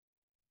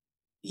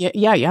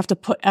have to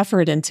put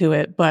effort into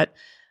it. But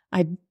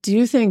I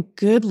do think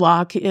good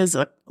luck is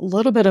a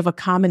little bit of a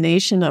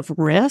combination of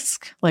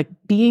risk, like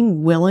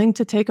being willing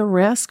to take a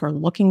risk or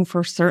looking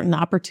for certain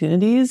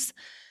opportunities,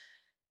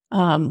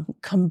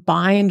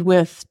 combined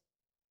with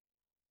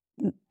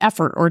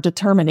effort or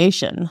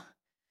determination.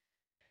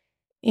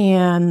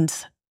 And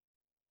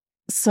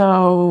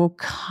so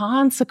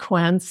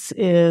consequence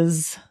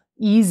is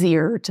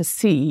easier to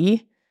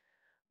see,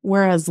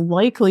 whereas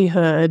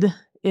likelihood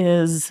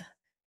is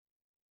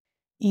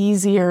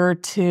easier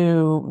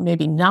to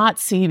maybe not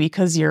see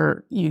because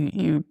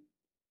you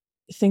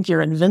think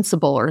you're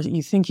invincible, or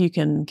you think you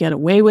can get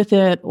away with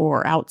it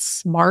or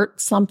outsmart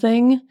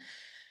something.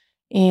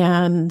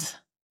 And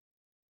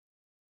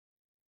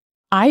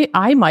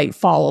I might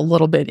fall a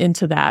little bit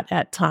into that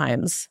at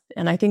times.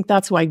 And I think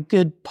that's why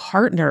good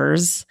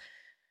partners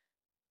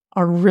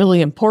are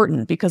really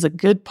important, because a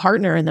good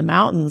partner in the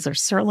mountains, or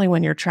certainly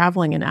when you're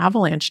traveling in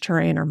avalanche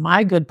terrain, or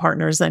my good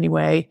partners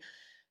anyway,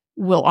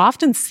 will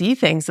often see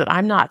things that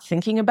I'm not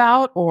thinking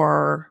about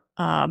or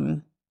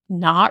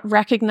not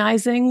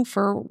recognizing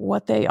for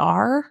what they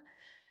are.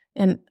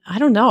 And I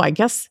don't know, I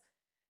guess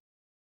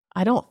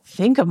I don't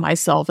think of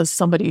myself as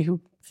somebody who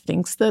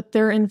thinks that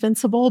they're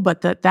invincible, but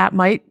that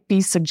might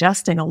be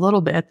suggesting a little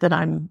bit that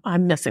I'm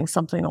missing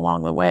something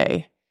along the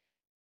way.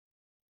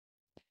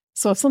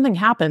 So if something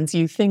happens,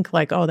 you think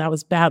like, oh, that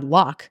was bad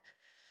luck.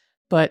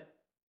 But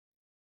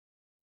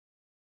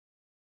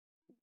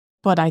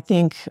I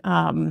think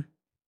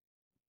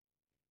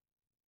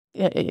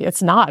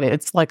it's not.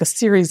 It's like a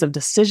series of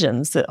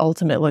decisions that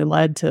ultimately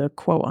led to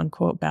quote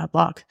unquote bad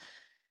luck.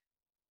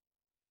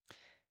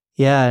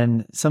 Yeah,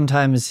 and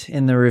sometimes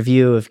in the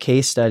review of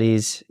case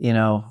studies,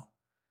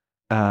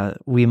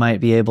 we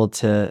might be able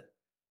to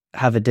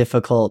have a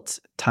difficult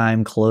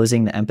time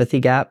closing the empathy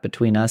gap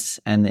between us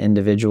and the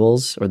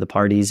individuals or the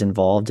parties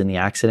involved in the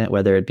accident,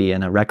 whether it be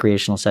in a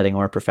recreational setting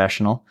or a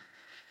professional.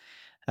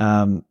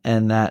 And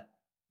that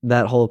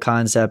whole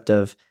concept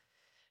of,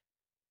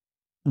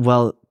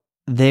 well,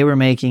 they were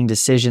making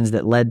decisions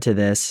that led to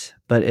this,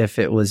 but if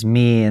it was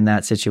me in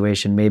that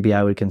situation, maybe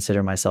I would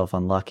consider myself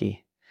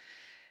unlucky.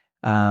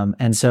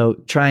 And so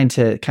trying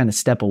to kind of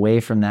step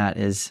away from that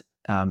is,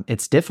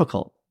 it's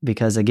difficult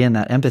because again,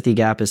 that empathy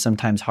gap is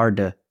sometimes hard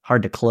to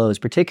close,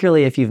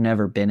 particularly if you've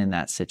never been in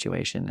that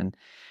situation. And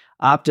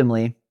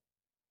optimally,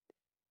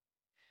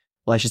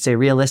 well, I should say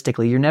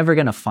realistically, you're never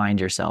going to find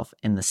yourself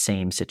in the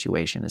same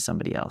situation as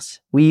somebody else.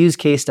 We use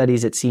case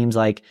studies, it seems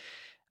like,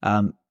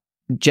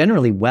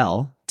 generally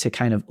well to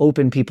kind of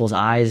open people's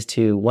eyes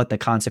to what the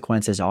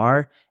consequences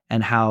are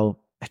and how,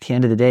 at the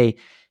end of the day,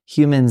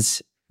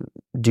 humans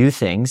do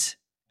things,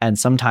 and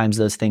sometimes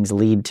those things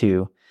lead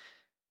to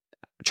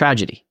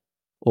tragedy,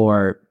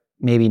 or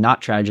maybe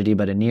not tragedy,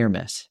 but a near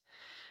miss.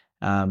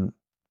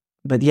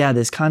 But yeah,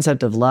 this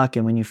concept of luck,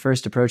 and when you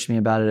first approached me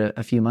about it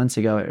a few months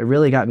ago, it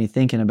really got me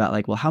thinking about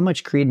like, well, how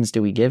much credence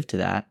do we give to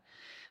that,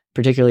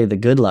 particularly the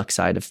good luck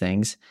side of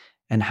things,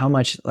 and how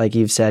much, like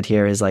you've said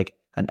here, is like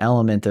an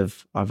element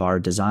of our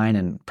design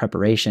and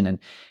preparation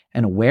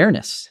and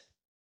awareness.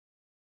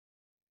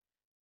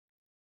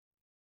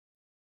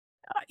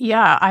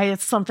 Yeah,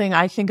 it's something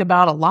I think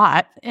about a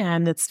lot,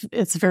 and it's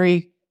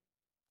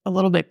a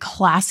little bit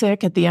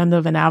classic at the end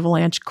of an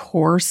avalanche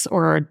course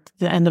or at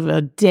the end of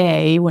a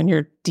day when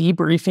you're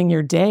debriefing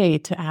your day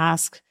to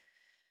ask,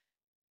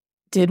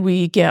 did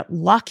we get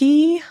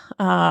lucky?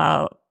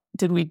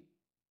 Did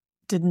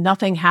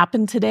nothing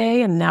happen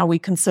today and now we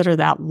consider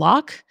that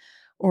luck?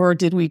 Or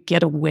did we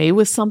get away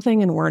with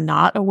something and we're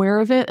not aware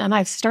of it? And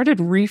I've started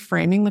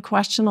reframing the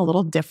question a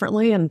little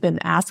differently and been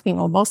asking,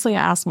 mostly I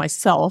ask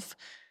myself,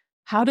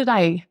 how did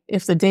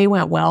if the day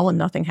went well and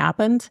nothing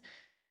happened,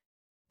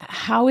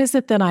 how is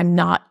it that I'm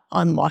not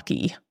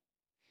unlucky?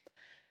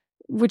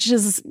 Which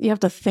is, you have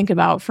to think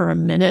about for a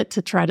minute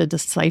to try to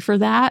decipher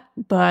that.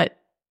 But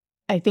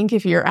I think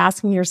if you're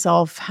asking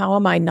yourself, how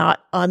am I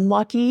not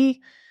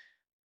unlucky?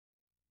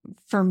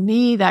 For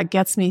me, that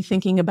gets me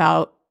thinking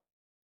about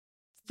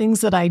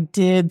things that I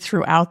did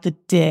throughout the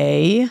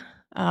day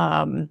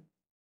that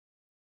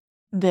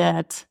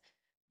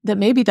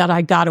maybe that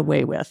I got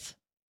away with.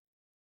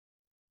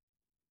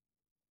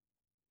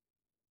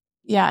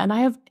 Yeah, and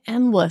I have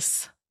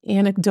endless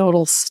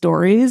anecdotal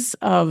stories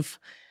of,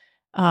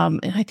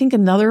 and I think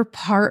another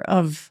part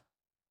of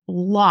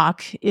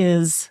luck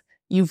is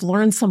you've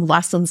learned some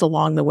lessons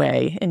along the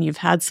way and you've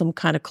had some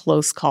kind of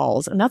close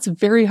calls. And that's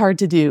very hard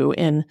to do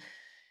in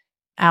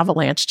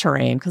avalanche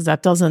terrain because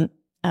that doesn't,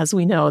 as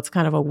we know, it's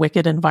kind of a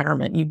wicked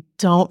environment. You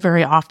don't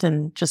very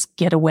often just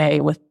get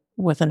away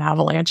with an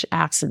avalanche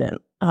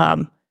accident.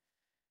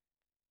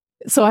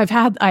 So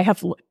I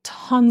have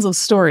tons of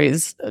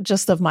stories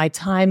just of my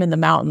time in the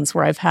mountains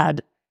where I've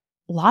had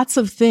lots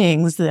of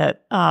things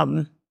that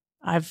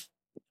I've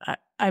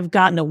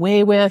gotten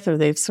away with, or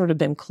they've sort of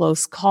been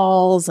close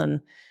calls.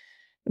 And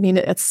I mean,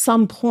 at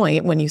some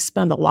point when you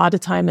spend a lot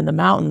of time in the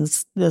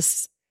mountains,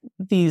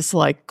 these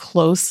like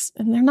close,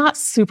 and they're not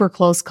super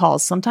close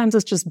calls. Sometimes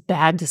it's just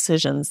bad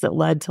decisions that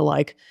led to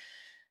like,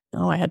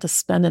 oh, I had to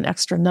spend an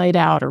extra night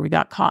out, or we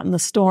got caught in the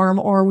storm,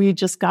 or we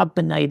just got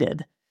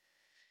benighted.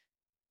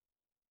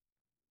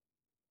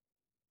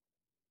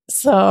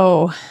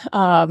 So,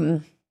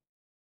 I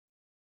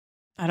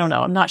don't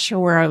know. I'm not sure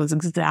where I was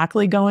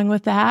exactly going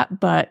with that,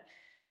 but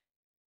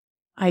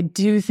I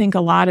do think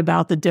a lot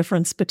about the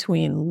difference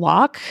between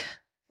luck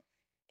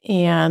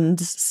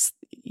and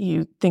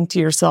you think to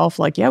yourself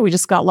like, yeah, we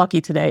just got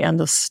lucky today,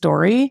 end of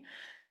story.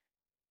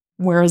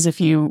 Whereas if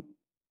you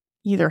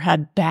either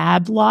had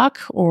bad luck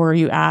or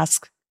you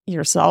ask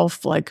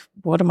yourself, like,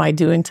 what am I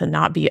doing to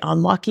not be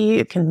unlucky?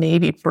 It can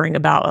maybe bring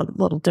about a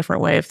little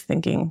different way of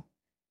thinking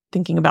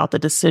about the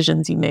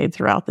decisions you made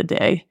throughout the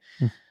day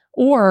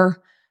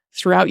or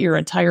throughout your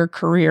entire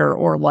career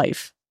or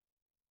life.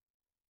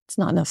 It's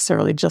not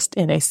necessarily just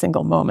in a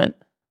single moment.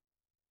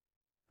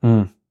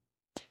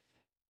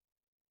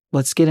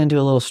 Let's get into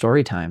a little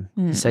story time.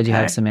 You said you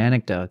had some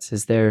anecdotes.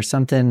 Is there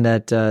something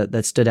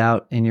that stood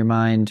out in your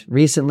mind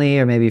recently,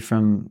 or maybe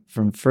from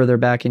further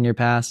back in your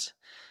past,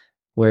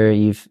 where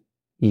you've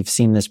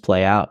seen this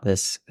play out,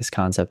 this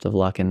concept of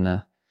luck in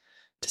the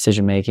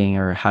decision making,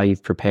 or how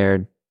you've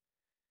prepared?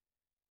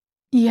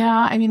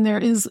 Yeah, I mean, there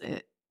is.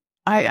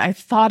 I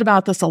thought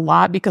about this a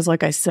lot because,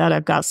 like I said,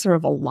 I've got sort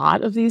of a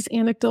lot of these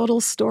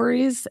anecdotal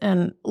stories.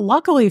 And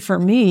luckily for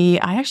me,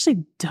 I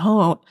actually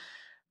don't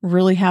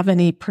really have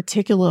any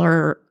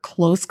particular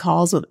close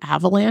calls with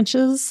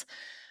avalanches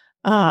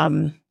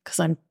because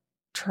I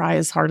try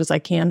as hard as I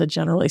can to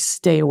generally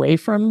stay away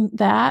from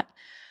that.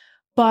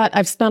 But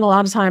I've spent a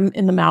lot of time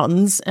in the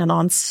mountains and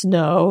on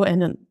snow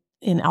and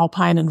in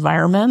alpine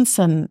environments.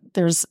 And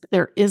there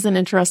is an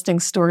interesting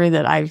story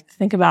that I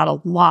think about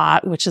a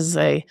lot, which is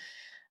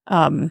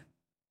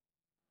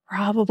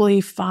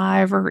probably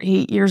 5 or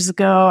 8 years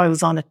ago, I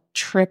was on a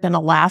trip in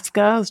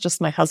Alaska. It was just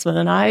my husband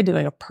and I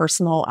doing a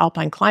personal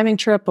alpine climbing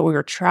trip, but we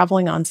were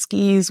traveling on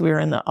skis. We were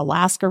in the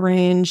Alaska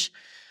range,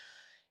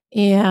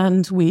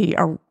 and we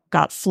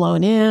got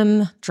flown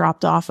in,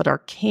 dropped off at our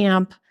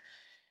camp,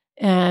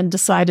 and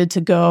decided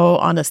to go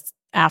on a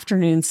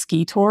afternoon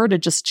ski tour to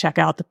just check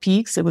out the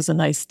peaks. It was a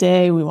nice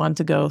day. We wanted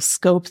to go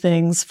scope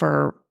things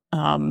for,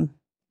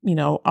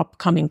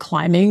 upcoming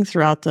climbing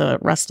throughout the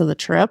rest of the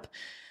trip.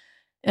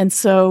 And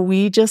so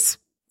we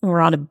were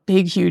on a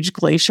big, huge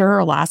glacier,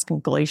 Alaskan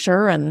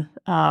glacier, and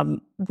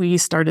we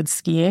started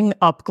skiing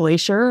up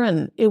glacier,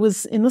 and it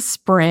was in the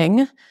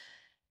spring,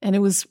 and it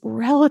was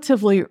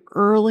relatively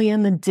early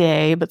in the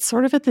day, but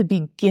sort of at the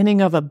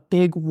beginning of a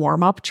big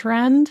warm-up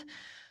trend.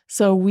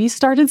 So we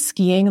started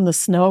skiing, and the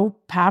snow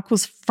pack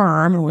was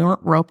firm, and we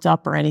weren't roped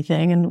up or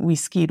anything, and we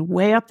skied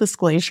way up this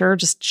glacier,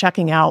 just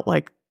checking out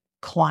like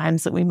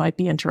climbs that we might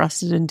be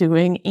interested in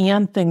doing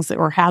and things that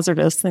were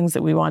hazardous, things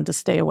that we wanted to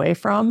stay away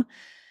from.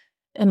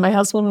 And my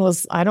husband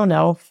was,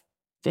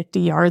 50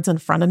 yards in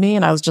front of me,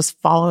 and I was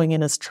just following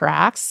in his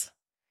tracks.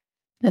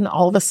 And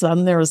all of a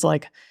sudden there was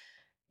like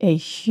a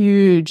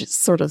huge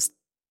sort of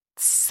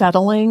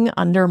settling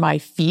under my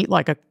feet,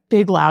 like a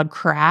big loud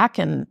crack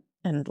and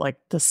like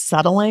the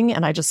settling.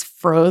 And I just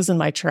froze in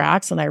my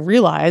tracks. And I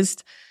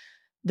realized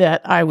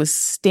that I was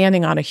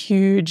standing on I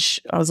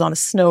was on a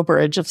snow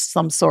bridge of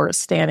some sort,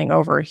 standing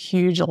over a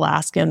huge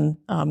Alaskan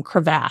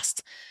crevasse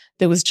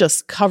that was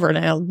just covered.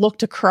 And I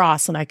looked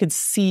across and I could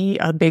see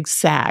a big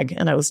sag,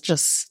 and I was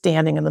just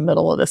standing in the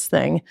middle of this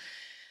thing.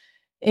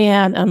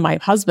 And my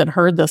husband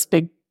heard this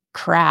big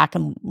crack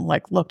and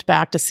like looked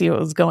back to see what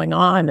was going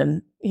on.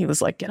 And he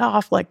was like, "Get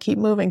off, like keep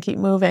moving, keep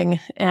moving."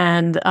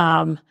 And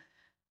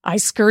I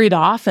scurried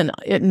off, and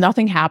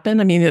nothing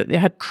happened. I mean, it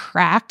had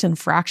cracked and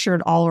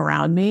fractured all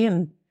around me.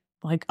 And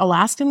like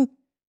Alaskan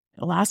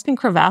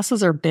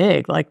crevasses are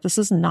big. Like this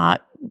is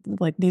not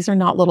like, these are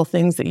not little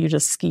things that you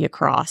just ski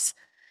across.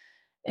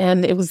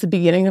 And it was the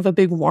beginning of a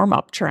big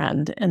warm-up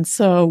trend. And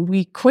so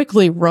we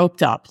quickly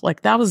roped up.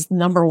 Like, that was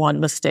number one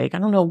mistake. I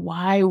don't know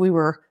why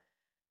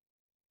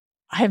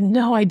I have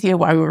no idea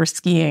why we were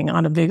skiing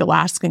on a big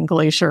Alaskan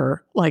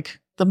glacier, like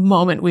the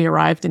moment we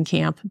arrived in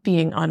camp,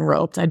 being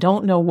unroped. I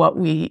don't know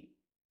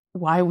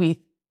why we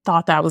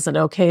thought that was an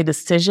okay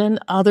decision,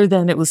 other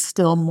than it was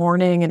still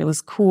morning and it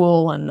was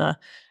cool and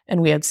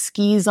we had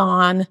skis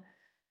on.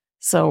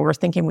 So we're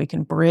thinking we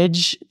can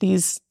bridge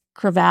these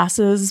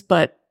crevasses.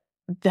 But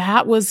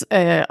that was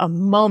a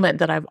moment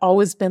that I've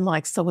always been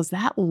like, so was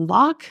that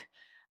luck?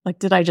 Like,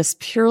 did I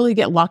just purely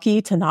get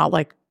lucky to not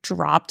like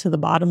drop to the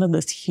bottom of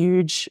this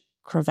huge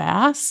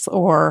crevasse,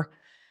 or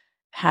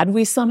had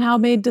we somehow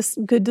made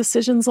good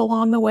decisions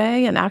along the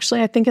way? And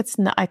actually, I think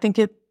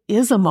it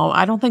is a moment.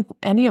 I don't think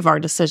any of our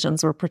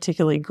decisions were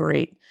particularly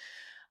great,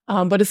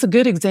 but it's a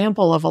good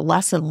example of a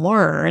lesson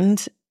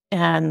learned.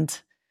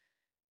 And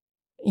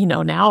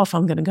now if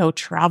I'm going to go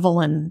travel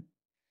and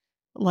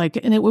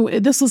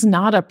this was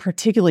not a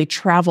particularly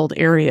traveled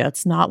area.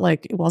 It's not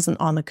like it wasn't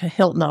on the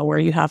Kahiltna where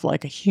you have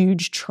like a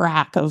huge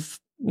track of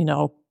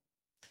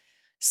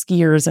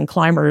skiers and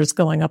climbers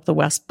going up the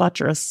West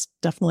Buttress.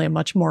 Definitely a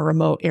much more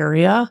remote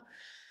area.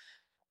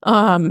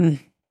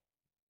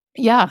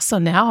 Yeah. So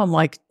now I'm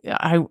like,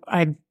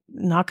 I'm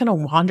not going to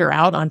wander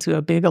out onto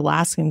a big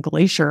Alaskan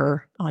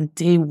glacier on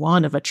day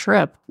one of a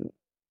trip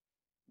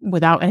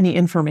without any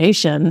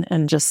information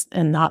and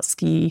not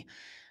ski,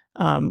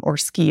 or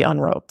ski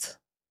unroped.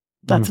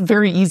 That's a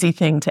very easy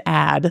thing to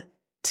add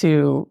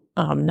to,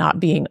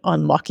 not being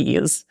unlucky,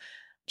 is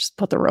just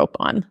put the rope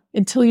on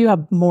until you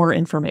have more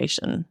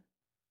information.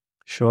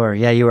 Sure.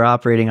 Yeah, you were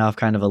operating off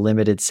kind of a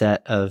limited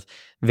set of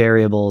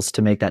variables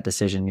to make that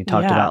decision. You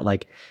talked about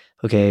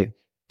okay,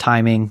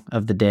 timing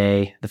of the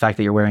day, the fact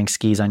that you're wearing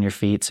skis on your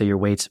feet, so your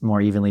weight's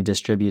more evenly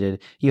distributed.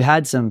 You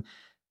had some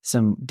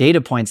data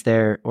points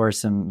there, or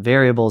some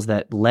variables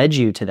that led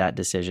you to that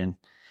decision.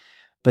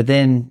 But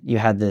then you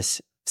had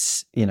this,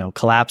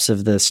 collapse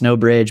of the snow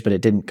bridge, but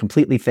it didn't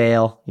completely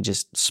fail. You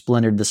just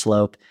splintered the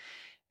slope,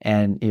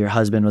 and your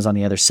husband was on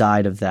the other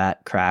side of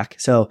that crack.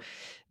 So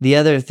the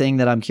other thing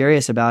that I'm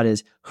curious about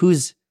is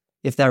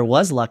if there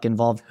was luck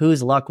involved,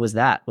 whose luck was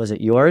that? Was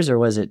it yours or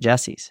was it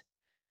Jesse's?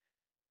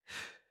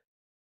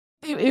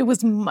 It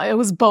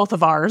was both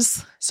of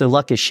ours. So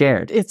luck is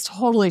shared. It's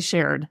totally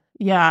shared.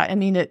 Yeah. I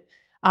mean, it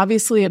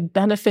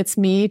benefits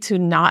me to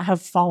not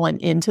have fallen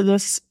into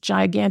this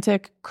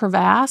gigantic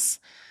crevasse,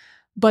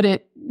 but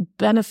it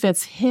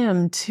benefits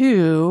him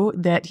too,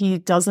 that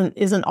he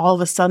isn't all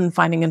of a sudden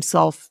finding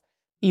himself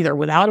either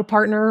without a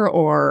partner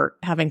or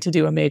having to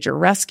do a major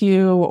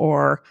rescue,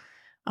 or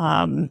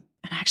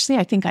actually,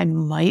 I think I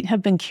might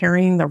have been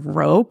carrying the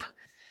rope.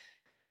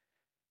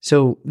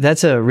 So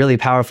that's a really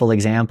powerful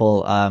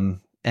example,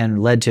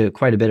 and led to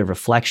quite a bit of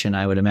reflection,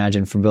 I would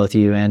imagine, from both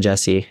you and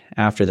Jesse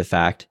after the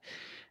fact.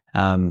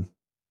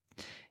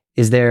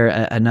 Is there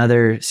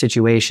another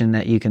situation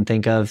that you can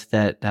think of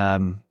that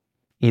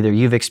either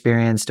you've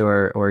experienced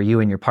or you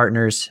and your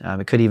partners?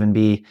 It could even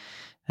be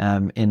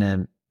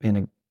in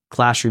a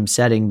classroom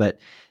setting, but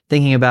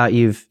thinking about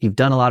you've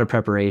done a lot of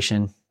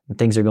preparation and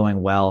things are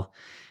going well,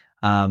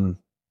 and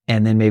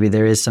then maybe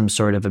there is some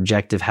sort of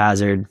objective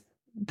hazard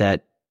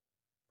that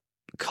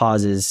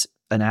causes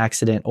an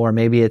accident, or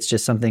maybe it's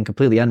just something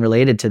completely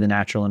unrelated to the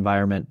natural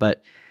environment,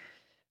 but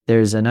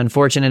there's an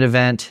unfortunate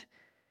event,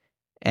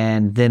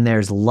 and then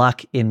there's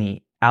luck in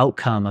the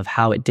outcome of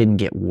how it didn't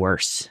get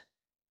worse.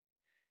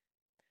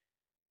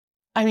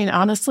 I mean,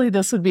 honestly,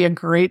 this would be a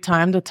great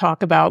time to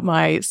talk about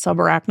my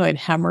subarachnoid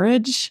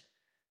hemorrhage.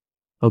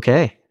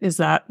 Okay. Is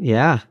that?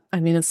 Yeah. I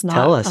mean, it's not,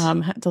 Tell us.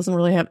 It doesn't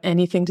really have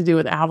anything to do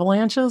with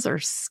avalanches or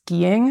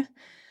skiing,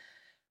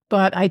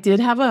 but I did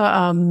have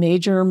a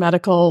major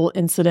medical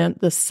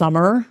incident this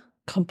summer,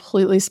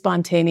 completely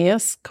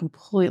spontaneous,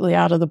 completely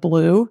out of the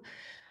blue.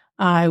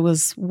 I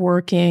was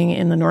working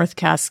in the North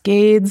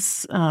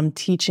Cascades,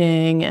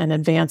 teaching an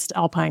advanced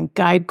alpine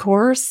guide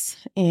course,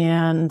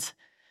 and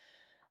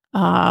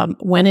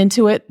went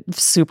into it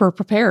super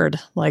prepared,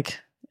 like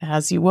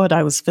as you would.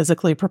 I was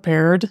physically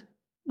prepared,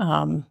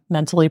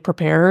 mentally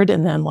prepared,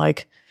 and then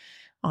like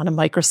on a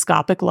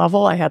microscopic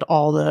level, I had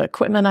all the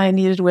equipment I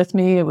needed with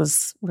me. We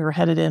were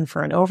headed in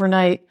for an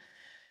overnight,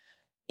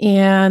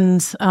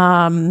 and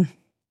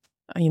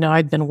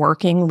I'd been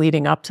working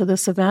leading up to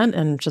this event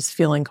and just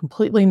feeling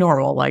completely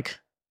normal, like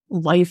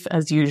life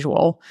as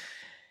usual.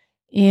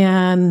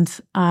 And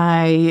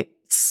I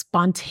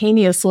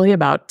spontaneously,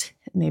 about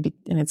maybe,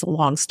 and it's a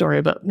long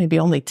story, but maybe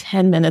only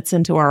 10 minutes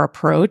into our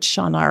approach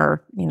on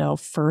our,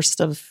 first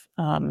of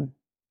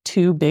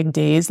 2 big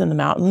days in the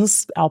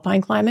mountains,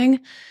 alpine climbing,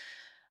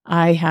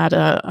 I had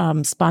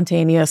a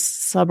spontaneous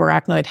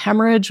subarachnoid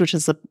hemorrhage, which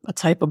is a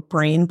type of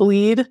brain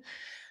bleed,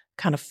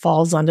 kind of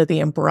falls under the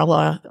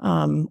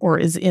umbrella, or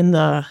is in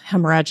the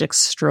hemorrhagic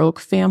stroke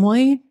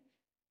family.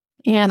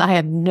 And I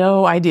had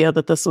no idea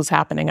that this was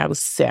happening. I was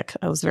sick.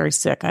 I was very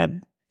sick. I had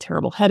a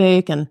terrible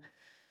headache, and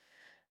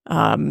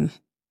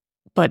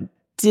but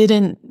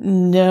didn't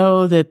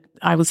know that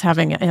I was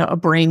having a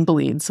brain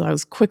bleed. So I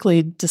was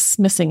quickly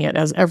dismissing it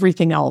as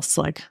everything else,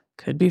 like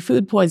could be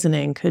food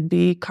poisoning, could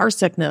be car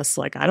sickness,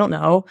 like I don't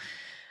know.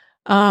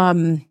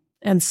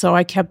 And so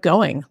I kept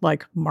going,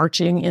 like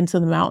marching into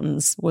the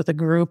mountains with a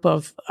group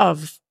of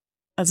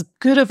as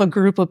good of a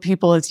group of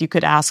people as you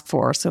could ask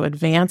for. So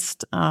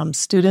advanced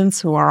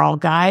students who are all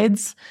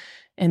guides,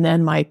 and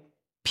then my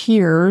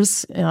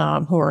peers who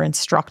are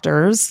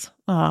instructors.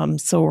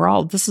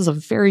 So this is a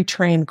very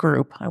trained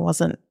group. I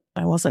wasn't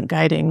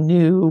guiding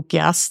new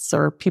guests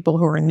or people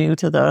who are new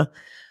to the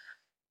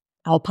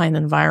alpine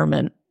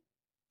environment.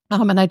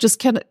 And I just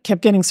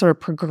kept getting sort of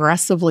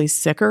progressively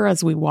sicker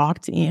as we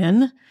walked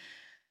in,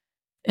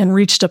 and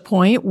reached a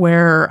point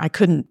where I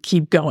couldn't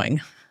keep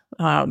going.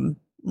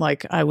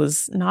 Like I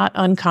was not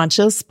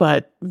unconscious,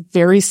 but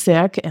very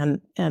sick.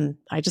 And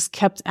I just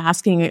kept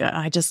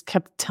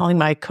telling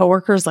my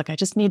coworkers, like, I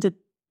just need to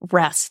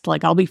rest.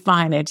 Like, I'll be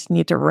fine. I just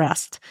need to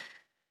rest,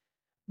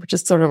 which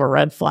is sort of a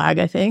red flag,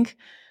 I think.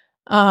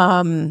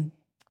 And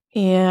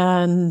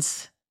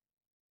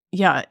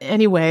yeah,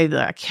 anyway,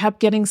 I kept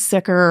getting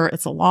sicker.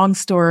 It's a long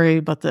story,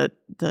 but the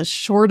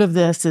short of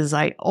this is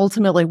I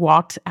ultimately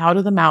walked out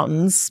of the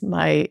mountains.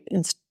 My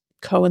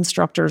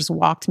co-instructors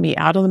walked me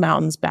out of the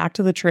mountains back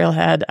to the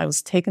trailhead. I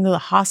was taken to the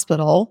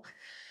hospital.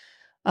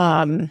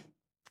 I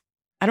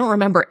don't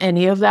remember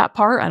any of that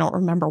part. I don't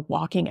remember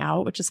walking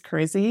out, which is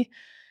crazy.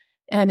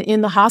 And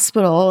in the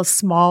hospital, a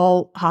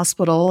small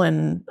hospital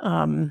in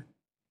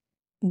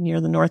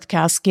near the North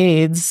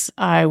Cascades,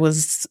 I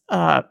was,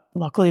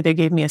 luckily they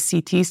gave me a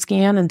CT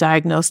scan and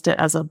diagnosed it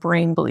as a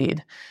brain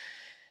bleed.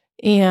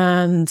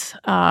 And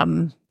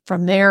from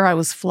there, I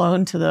was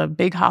flown to the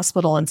big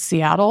hospital in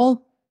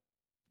Seattle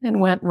and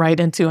went right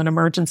into an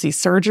emergency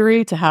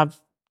surgery to have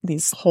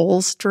these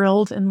holes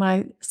drilled in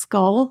my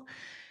skull.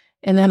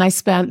 And then I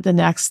spent the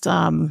next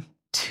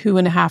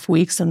 2.5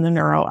 weeks in the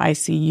neuro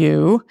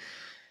ICU.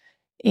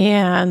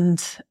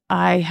 And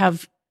I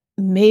have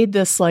made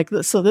this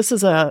so this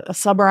is a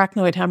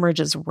subarachnoid hemorrhage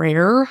is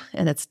rare,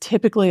 and it's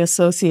typically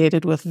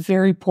associated with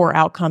very poor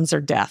outcomes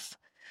or death.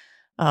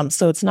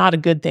 So it's not a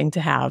good thing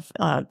to have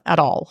at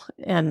all.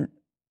 And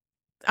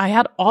I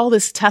had all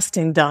this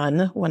testing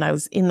done when I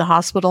was in the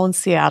hospital in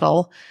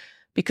Seattle,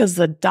 because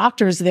the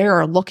doctors there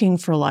are looking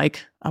for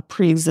like a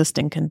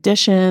pre-existing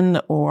condition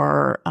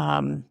or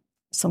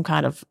some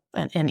kind of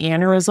an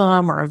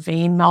aneurysm or a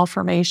vein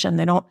malformation.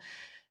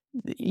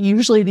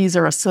 Usually these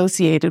are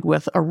associated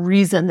with a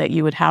reason that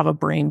you would have a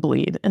brain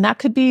bleed. And that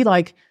could be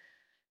like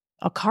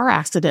a car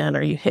accident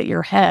or you hit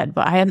your head,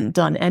 but I hadn't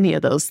done any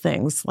of those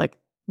things. Like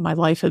my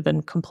life had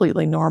been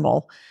completely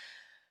normal.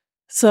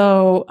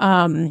 So,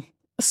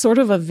 sort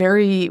of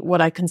what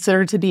I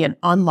consider to be an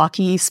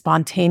unlucky,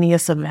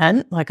 spontaneous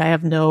event. Like I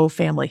have no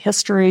family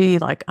history.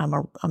 Like I'm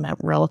a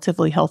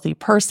relatively healthy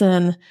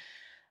person.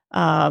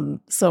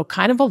 So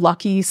kind of a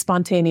lucky,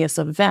 spontaneous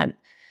event.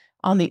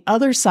 On the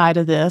other side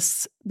of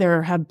this,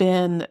 there have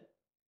been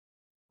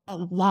a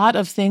lot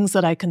of things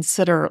that I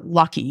consider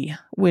lucky,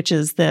 which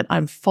is that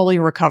I'm fully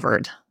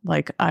recovered.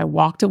 Like I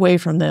walked away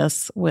from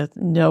this with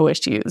no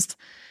issues.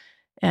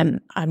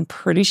 And I'm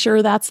pretty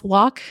sure that's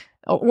luck,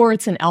 or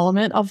it's an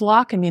element of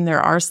luck. I mean,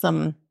 there are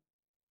some,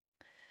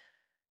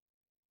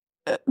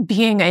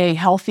 being a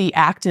healthy,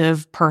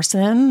 active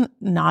person,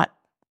 not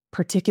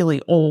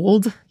particularly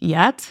old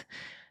yet,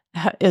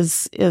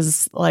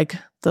 is like,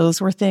 those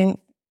were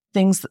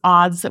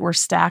odds that were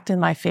stacked in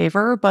my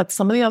favor. But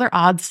some of the other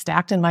odds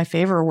stacked in my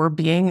favor were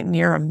being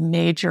near a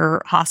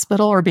major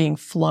hospital or being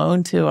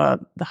flown to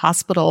the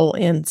hospital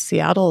in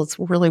Seattle. It's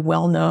really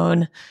well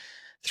known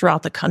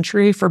throughout the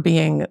country for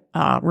being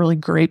a really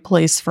great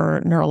place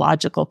for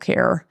neurological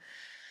care.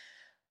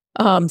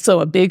 So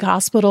a big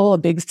hospital, a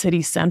big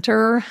city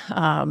center.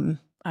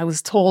 I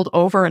was told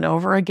over and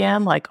over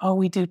again, like, oh,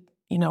 we do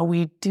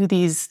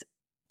these,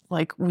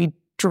 like we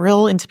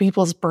drill into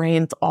people's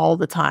brains all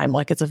the time.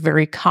 Like it's a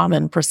very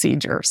common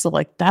procedure. So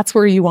like that's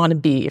where you want to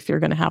be if you're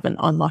going to have an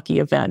unlucky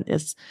event,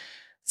 is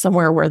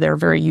somewhere where they're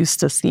very used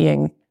to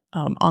seeing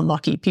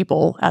unlucky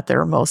people at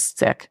their most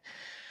sick.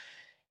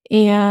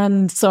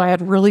 And so I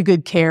had really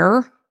good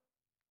care.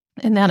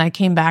 And then I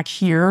came back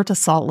here to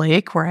Salt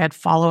Lake, where I had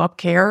follow-up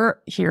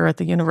care here at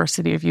the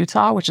University of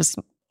Utah, which is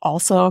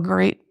also a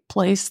great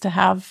place to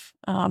have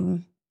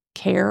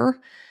care.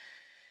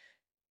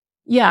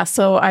 Yeah,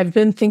 so I've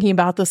been thinking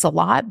about this a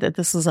lot, that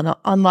this was an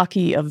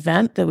unlucky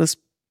event that was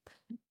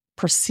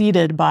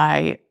preceded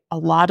by a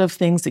lot of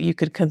things that you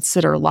could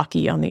consider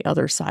lucky on the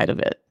other side of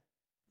it.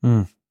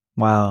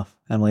 Wow,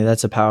 Emilie,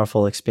 that's a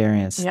powerful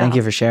experience. Yeah. Thank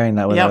you for sharing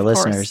that with our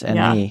listeners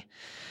and me.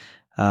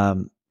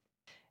 And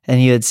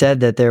you had said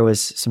that there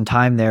was some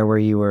time there where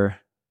you were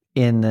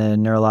in the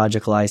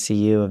neurological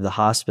ICU of the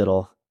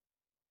hospital.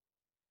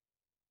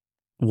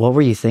 What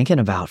were you thinking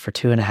about for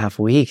 2.5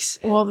 weeks?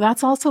 Well,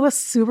 that's also a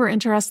super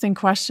interesting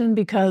question,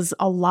 because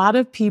a lot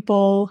of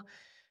people,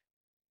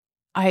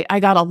 I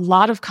got a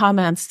lot of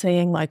comments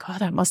saying like, oh,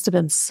 that must have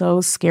been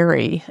so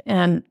scary.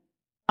 And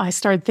I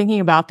started thinking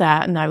about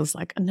that and I was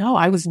like, no,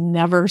 I was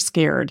never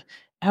scared,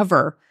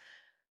 ever.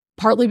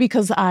 partly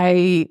because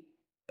I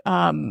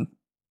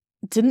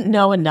didn't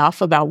know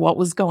enough about what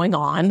was going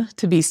on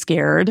to be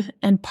scared.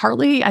 And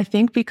partly, I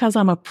think, because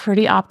I'm a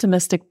pretty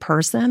optimistic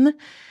person.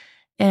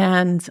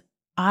 And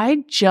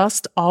I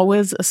just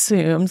always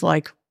assumed,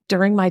 like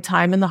during my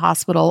time in the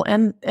hospital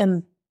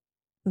and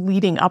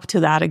leading up to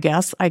that, I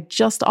guess, I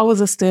just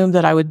always assumed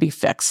that I would be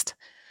fixed,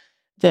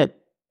 that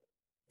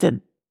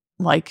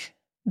like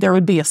there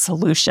would be a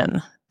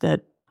solution,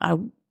 that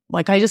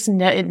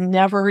it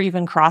never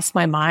even crossed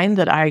my mind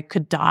that I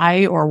could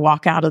die or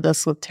walk out of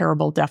this with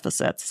terrible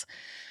deficits.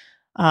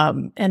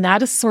 And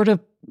that is sort of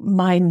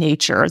my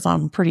nature, is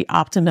I'm a pretty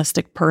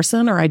optimistic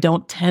person, or I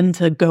don't tend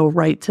to go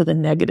right to the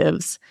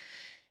negatives.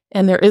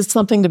 And there is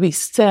something to be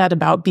said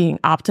about being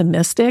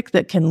optimistic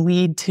that can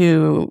lead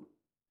to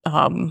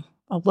a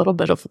little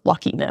bit of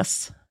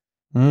luckiness.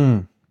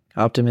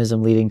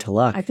 Optimism leading to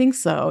luck. I think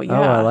so, yeah.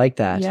 Oh, I like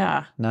that.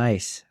 Yeah.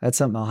 Nice. That's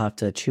something I'll have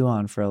to chew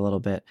on for a little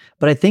bit.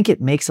 But I think it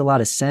makes a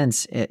lot of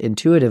sense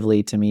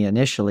intuitively to me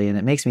initially, and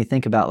it makes me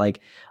think about like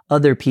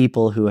other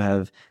people who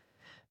have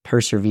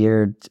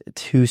persevered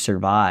to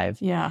survive.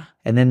 Yeah.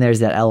 And then there's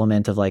that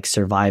element of like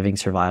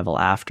survival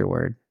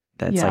afterward.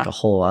 That's like a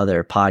whole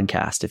other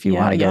podcast if you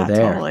want to go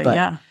there. Totally.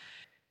 But,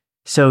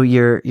 so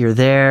you're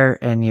there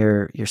and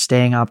you're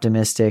staying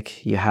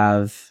optimistic. You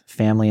have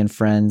family and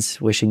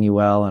friends wishing you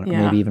well and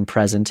maybe even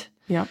present.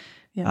 Yep.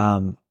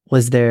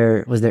 Was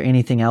there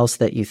anything else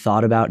that you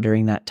thought about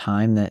during that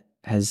time that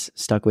has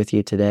stuck with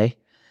you today?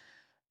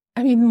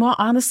 I mean,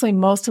 honestly,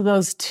 most of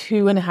those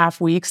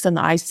 2.5 weeks in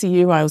the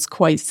ICU, I was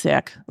quite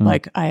sick.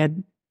 Like it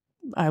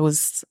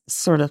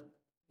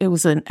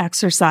was an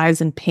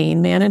exercise in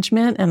pain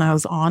management, and I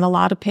was on a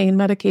lot of pain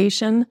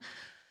medication.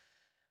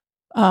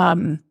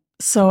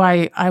 So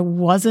I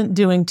wasn't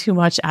doing too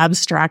much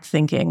abstract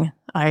thinking.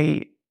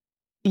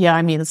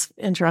 It's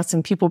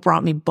interesting. People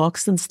brought me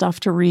books and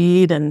stuff to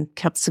read and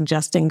kept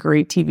suggesting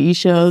great TV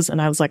shows.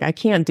 And I was like, I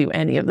can't do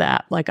any of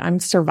that. Like, I'm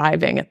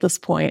surviving at this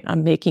point.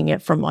 I'm making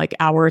it from like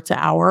hour to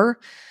hour,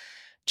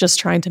 just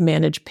trying to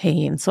manage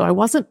pain. So I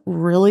wasn't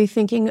really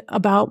thinking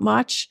about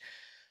much.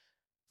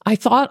 I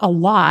thought a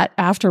lot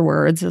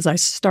afterwards as I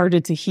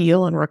started to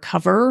heal and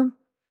recover.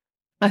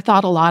 I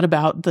thought a lot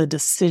about the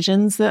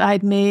decisions that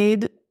I'd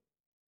made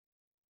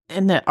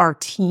and that our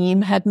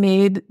team had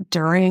made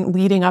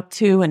leading up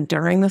to and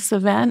during this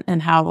event, and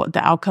how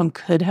the outcome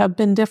could have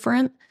been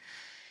different.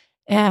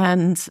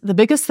 And the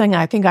biggest thing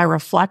I think I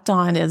reflect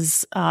on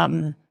is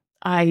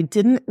I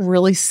didn't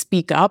really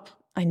speak up.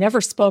 I never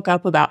spoke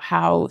up about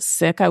how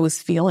sick I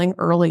was feeling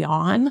early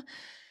on.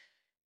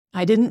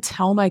 I didn't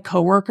tell my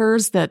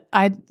coworkers that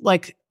a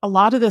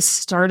lot of this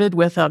started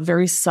with a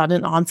very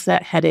sudden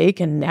onset headache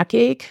and neck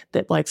ache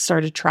that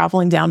started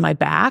traveling down my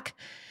back.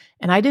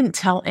 And I didn't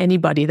tell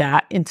anybody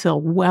that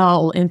until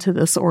well into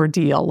this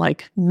ordeal,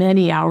 like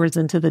many hours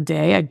into the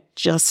day. I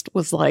just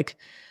was like,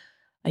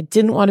 I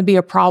didn't want to be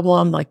a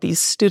problem. Like, these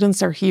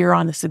students are here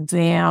on this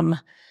exam,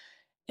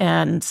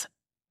 and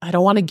I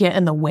don't want to get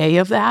in the way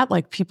of that.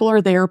 Like, people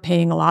are there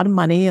paying a lot of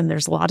money, and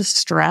there's a lot of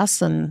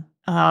stress. And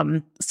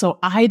so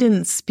I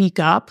didn't speak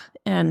up.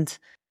 And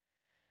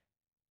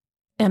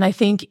I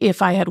think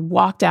if I had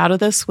walked out of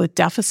this with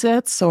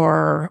deficits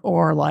or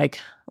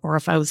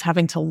if I was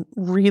having to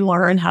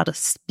relearn how to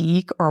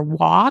speak or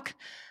walk,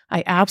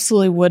 I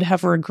absolutely would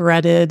have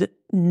regretted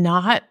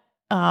not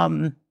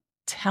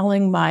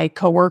telling my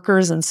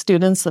coworkers and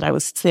students that I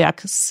was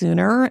sick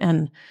sooner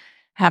and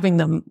having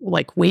them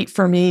wait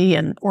for me,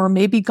 or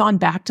maybe gone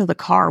back to the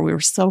car. We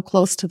were so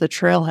close to the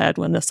trailhead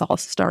when this all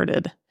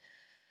started.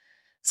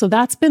 So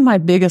that's been my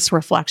biggest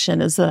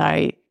reflection, is that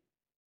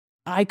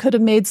I could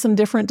have made some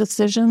different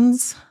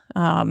decisions.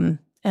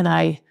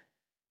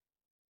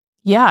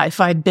 If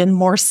I'd been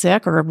more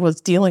sick or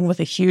was dealing with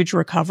a huge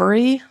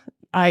recovery,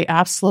 I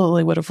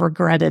absolutely would have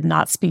regretted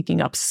not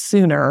speaking up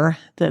sooner,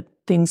 that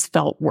things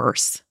felt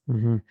worse.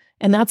 Mm-hmm.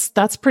 And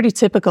that's pretty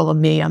typical of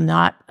me. I'm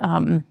not,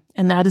 and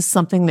that is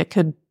something that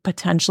could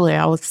potentially, I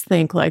always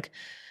think,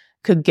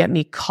 could get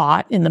me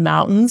caught in the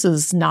mountains,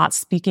 is not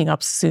speaking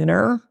up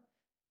sooner.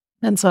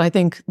 And so I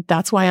think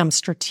that's why I'm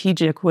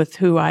strategic with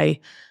who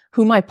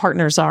my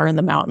partners are in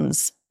the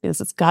mountains, is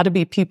it's got to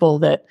be people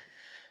that,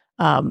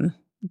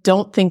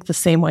 don't think the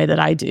same way that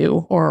I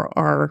do, or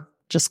are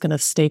just going to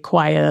stay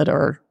quiet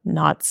or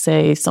not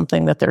say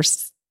something that they're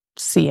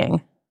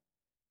seeing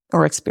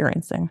or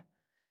experiencing.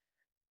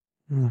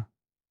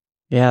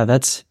 Yeah,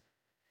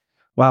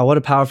 wow, what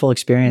a powerful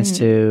experience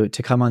to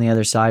come on the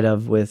other side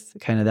of, with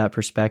kind of that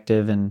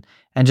perspective, and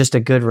just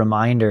a good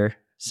reminder,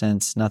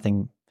 since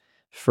nothing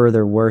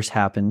further worse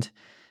happened,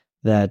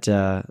 that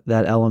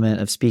that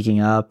element of speaking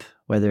up,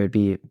 whether it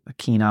be a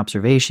keen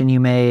observation you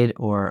made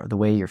or the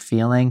way you're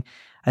feeling.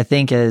 I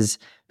think as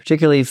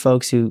particularly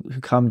folks who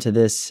come to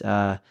this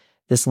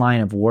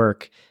line of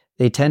work,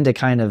 they tend to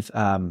kind of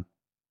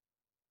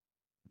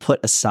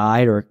put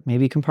aside or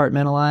maybe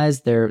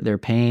compartmentalize their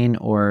pain,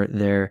 or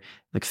their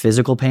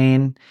physical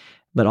pain,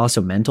 but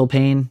also mental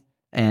pain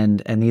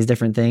and these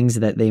different things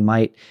that they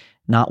might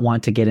not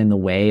want to get in the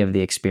way of the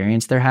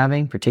experience they're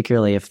having,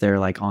 particularly if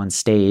they're on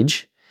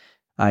stage.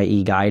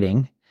 i.e.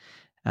 guiding.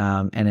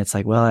 And it's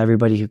like, well,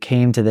 everybody who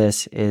came to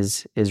this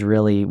is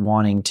really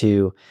wanting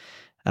to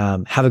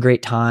have a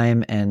great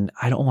time, and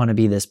I don't want to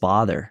be this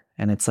bother.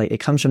 And it's like, it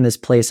comes from this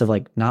place of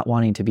like not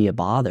wanting to be a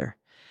bother.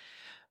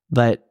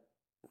 But,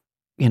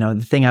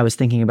 the thing I was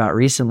thinking about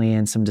recently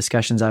in some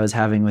discussions I was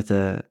having with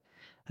a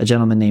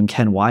gentleman named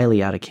Ken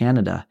Wiley out of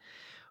Canada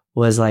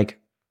was like,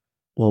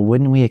 well,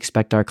 wouldn't we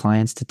expect our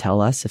clients to tell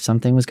us if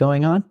something was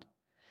going on?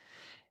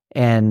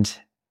 And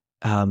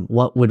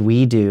what would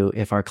we do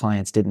if our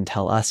clients didn't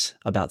tell us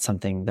about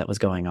something that was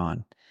going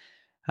on?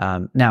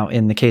 Now,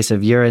 in the case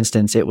of your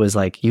instance, it was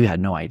like you had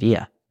no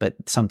idea, but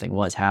something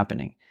was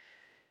happening.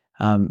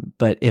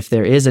 But if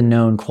there is a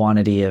known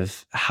quantity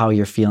of how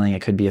you're feeling,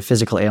 it could be a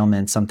physical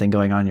ailment, something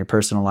going on in your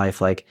personal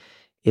life, like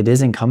it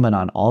is incumbent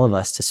on all of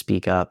us to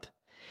speak up.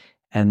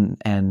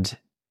 And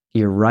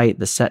you're right,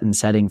 the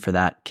setting for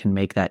that can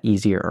make that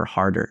easier or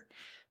harder.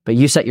 But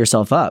you set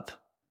yourself up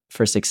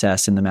for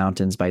success in the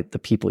mountains by the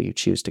people you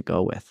choose to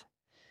go with.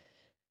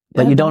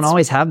 But you don't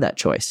always have that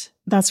choice.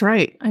 That's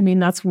right. I mean,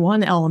 that's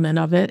one element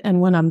of it. And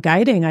when I'm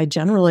guiding, I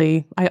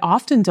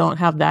often don't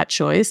have that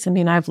choice. I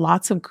mean, I have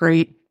lots of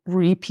great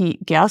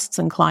repeat guests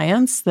and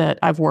clients that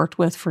I've worked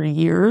with for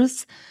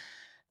years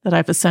that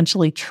I've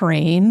essentially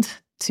trained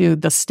to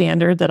the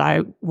standard that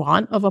I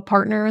want of a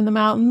partner in the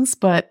mountains.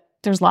 But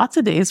there's lots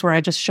of days where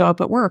I just show up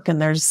at work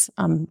and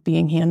I'm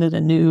being handed a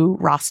new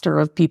roster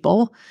of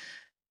people.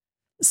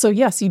 So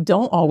yes, you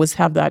don't always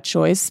have that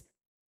choice.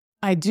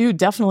 I do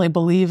definitely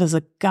believe as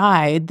a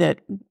guide that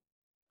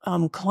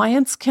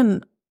clients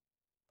can,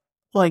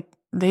 like,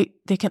 they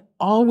can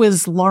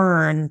always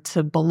learn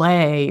to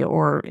belay,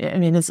 or, I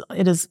mean,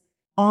 it is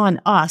on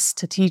us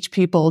to teach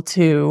people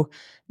to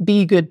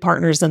be good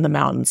partners in the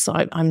mountains. So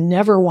I'm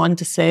never one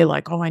to say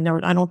like, oh, I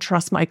don't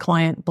trust my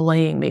client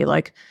belaying me.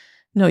 Like,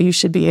 no, you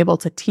should be able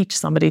to teach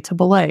somebody to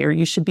belay, or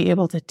you should be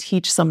able to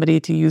teach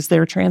somebody to use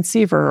their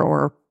transceiver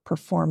or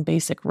perform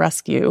basic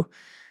rescue.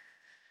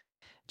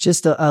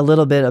 Just a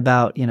little bit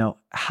about,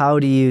 how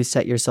do you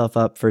set yourself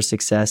up for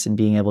success in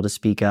being able to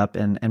speak up?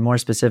 And more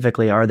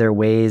specifically, are there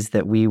ways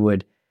that we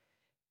would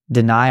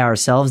deny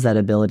ourselves that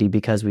ability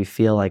because we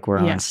feel like we're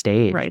on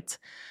stage? Right.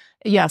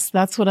 Yes,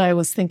 that's what I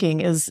was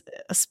thinking is,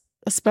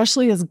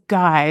 especially as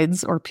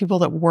guides or people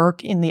that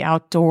work in the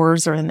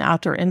outdoors or in the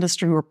outdoor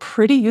industry, we're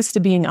pretty used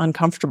to being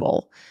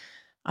uncomfortable.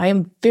 I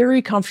am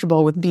very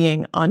comfortable with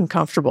being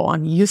uncomfortable.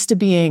 I'm used to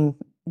being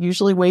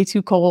usually way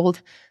too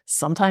cold,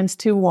 sometimes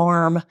too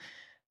warm,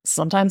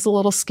 sometimes a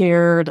little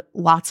scared,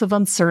 lots of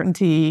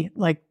uncertainty.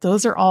 Like,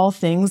 those are all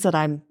things that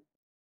I'm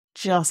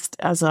just,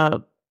 as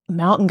a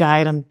mountain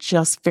guide, I'm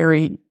just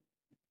very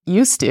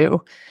used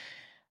to.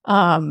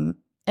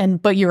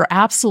 But you're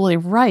absolutely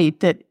right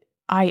that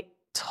I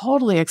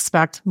totally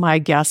expect my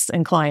guests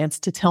and clients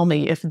to tell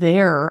me if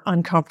they're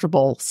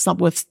uncomfortable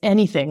with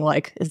anything,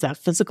 like, is that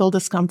physical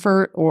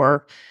discomfort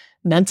or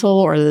mental,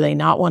 or do they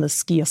not want to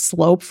ski a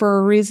slope for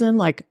a reason?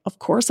 Like, of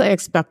course I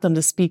expect them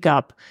to speak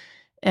up.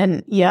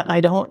 And yet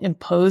I don't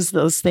impose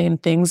those same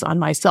things on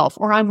myself,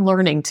 or I'm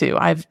learning to.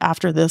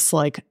 After this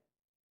like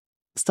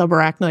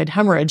subarachnoid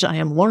hemorrhage, I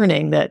am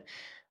learning that,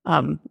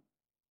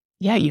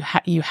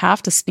 you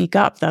have to speak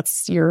up.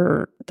 That's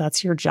your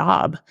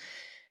job.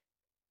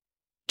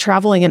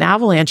 Traveling in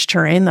avalanche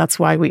terrain, that's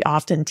why we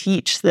often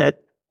teach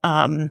that,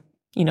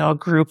 a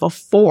group of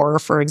 4,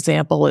 for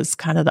example, is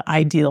kind of the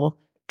ideal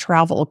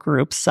travel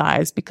group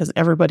size because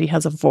everybody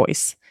has a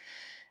voice.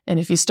 And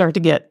if you start to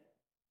get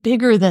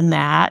bigger than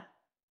that,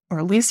 or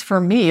at least for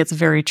me, it's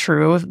very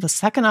true, the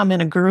second I'm in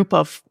a group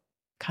of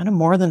kind of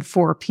more than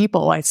 4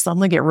 people, I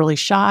suddenly get really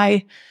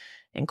shy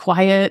and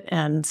quiet.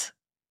 And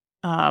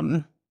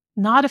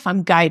not if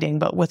I'm guiding,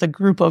 but with a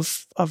group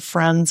of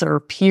friends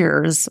or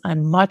peers,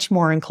 I'm much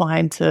more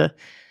inclined to,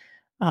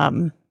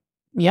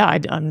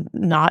 I'd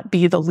not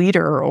be the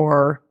leader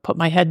or put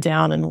my head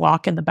down and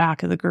walk in the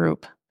back of the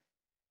group.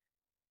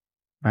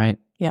 Right.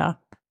 Yeah.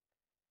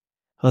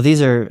 Well,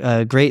 these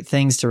are great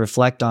things to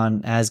reflect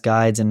on as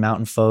guides and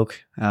mountain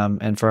folk.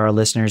 And for our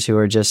listeners who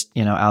are just,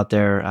 out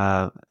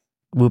there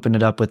whooping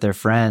it up with their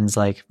friends,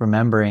 like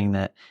remembering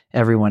that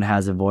everyone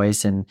has a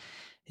voice. And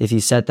if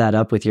you set that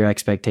up with your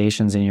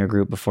expectations in your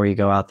group before you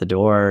go out the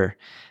door,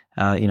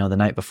 the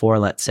night before,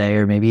 let's say,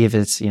 or maybe if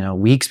it's,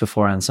 weeks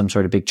before on some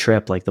sort of big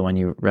trip, like the one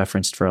you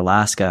referenced for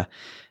Alaska,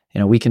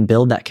 we can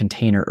build that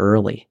container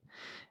early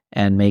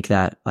and make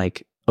that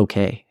like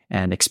okay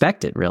and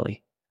expect it,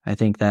 really. I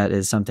think that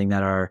is something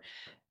that our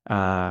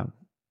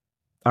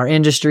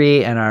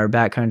industry and our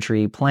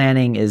backcountry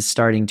planning is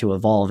starting to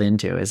evolve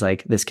into, is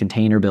like this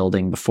container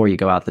building before you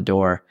go out the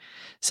door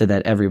so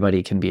that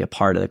everybody can be a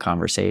part of the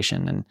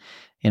conversation. And,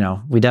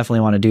 we definitely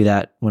want to do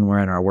that when we're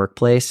in our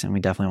workplace, and we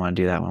definitely want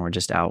to do that when we're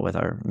just out with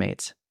our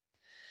mates.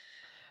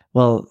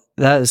 Well,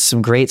 that is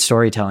some great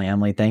storytelling,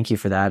 Emilie. Thank you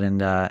for that. And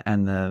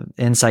the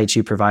insights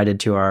you provided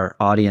to our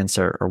audience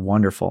are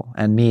wonderful.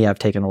 And me, I've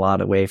taken a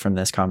lot away from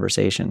this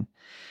conversation.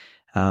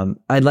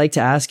 I'd like to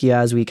ask you,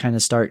 as we kind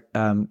of start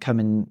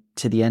coming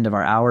to the end of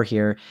our hour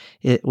here,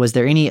 was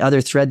there any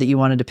other thread that you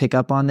wanted to pick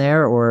up on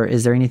there, or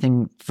is there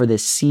anything for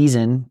this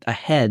season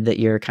ahead that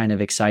you're kind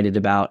of excited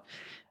about,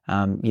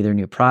 either a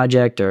new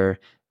project or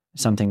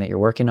something that you're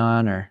working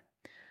on? Or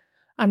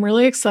I'm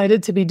really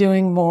excited to be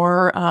doing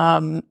more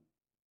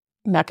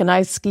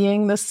mechanized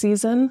skiing this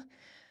season.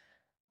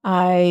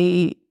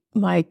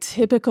 My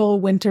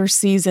typical winter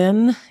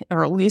season,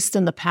 or at least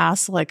in the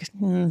past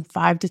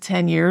 5 to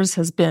 10 years,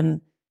 has been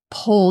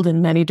pulled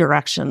in many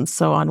directions.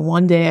 So on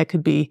one day I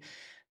could be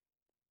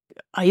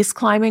ice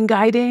climbing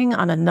guiding.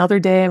 On another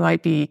day I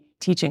might be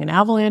teaching an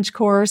avalanche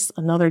course.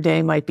 Another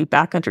day might be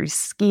backcountry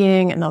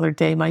skiing. Another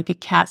day might be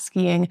cat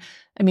skiing.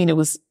 I mean,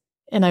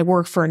 and I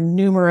work for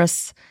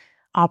numerous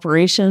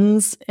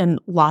operations and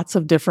lots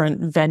of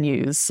different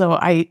venues. So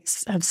I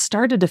have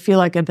started to feel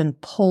like I've been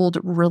pulled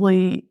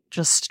really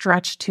just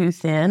stretched too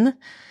thin.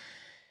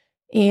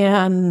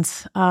 And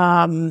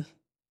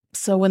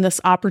so when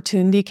this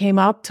opportunity came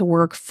up to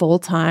work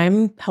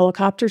full-time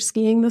helicopter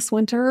skiing this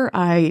winter,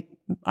 I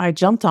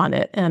jumped on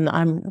it, and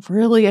I'm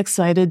really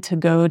excited to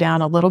go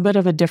down a little bit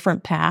of a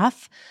different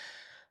path.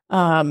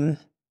 I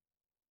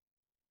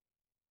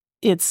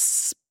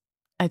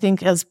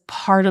think as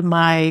part of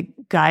my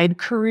guide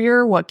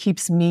career, what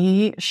keeps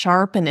me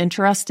sharp and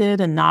interested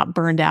and not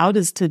burned out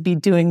is to be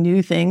doing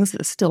new things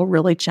that still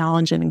really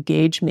challenge and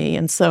engage me.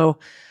 And so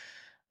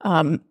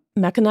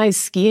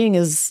mechanized skiing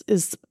is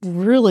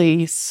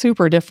really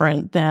super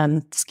different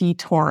than ski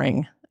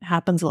touring. It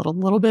happens at a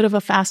little bit of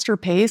a faster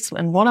pace.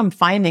 And what I'm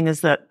finding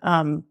is that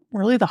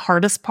really the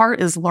hardest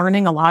part is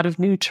learning a lot of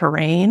new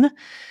terrain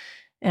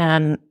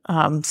and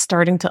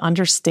starting to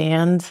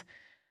understand,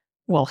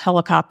 well,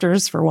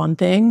 helicopters for one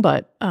thing,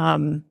 but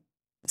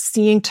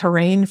seeing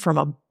terrain from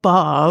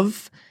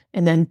above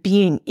and then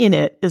being in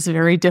it is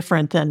very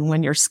different than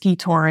when you're ski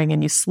touring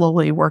and you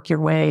slowly work your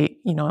way.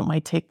 It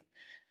might take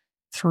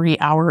 3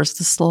 hours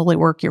to slowly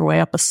work your way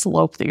up a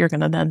slope that you're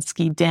going to then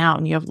ski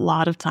down. You have a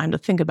lot of time to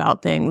think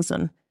about things.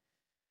 And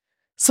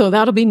so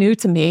that'll be new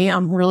to me.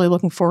 I'm really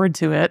looking forward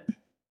to it.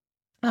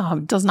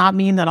 Does not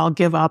mean that I'll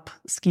give up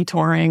ski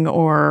touring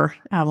or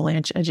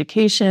avalanche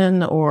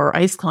education or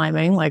ice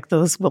climbing. Like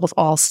those will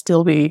all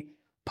still be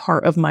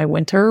part of my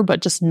winter,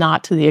 but just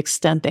not to the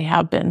extent they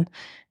have been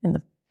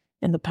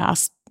in the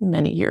past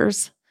many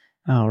years.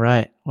 Oh,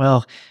 right.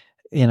 Well,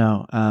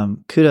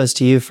 kudos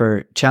to you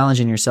for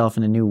challenging yourself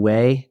in a new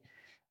way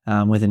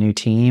with a new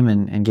team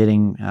and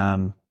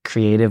getting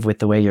creative with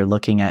the way you're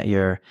looking at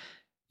your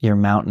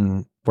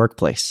mountain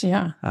workplace.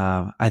 Yeah.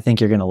 I think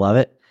you're going to love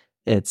it.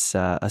 It's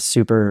a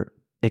super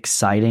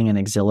exciting and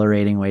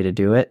exhilarating way to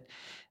do it.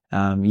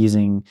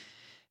 Using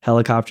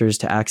helicopters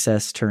to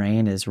access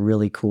terrain is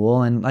really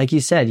cool. And like you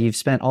said, you've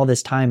spent all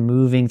this time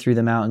moving through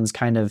the mountains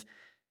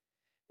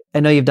I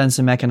know you've done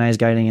some mechanized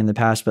guiding in the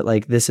past, but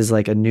like this is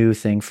like a new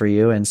thing for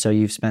you. And so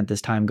you've spent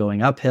this time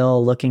going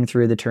uphill, looking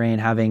through the terrain,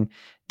 having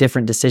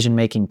different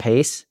decision-making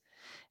pace.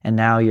 And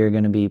now you're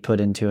going to be put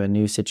into a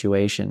new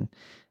situation.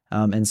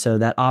 And so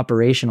that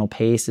operational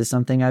pace is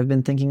something I've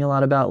been thinking a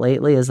lot about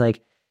lately, is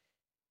like,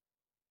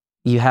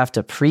 you have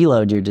to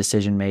preload your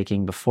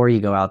decision-making before you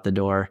go out the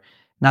door.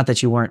 Not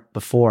that you weren't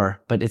before,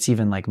 but it's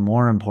even like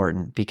more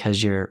important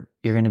because you're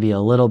going to be a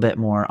little bit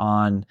more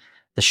on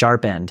the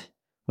sharp end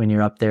when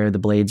you're up there, the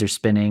blades are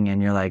spinning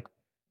and you're like,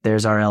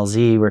 there's our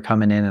LZ, we're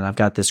coming in and I've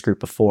got this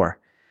group of 4.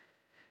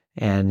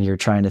 And you're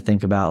trying to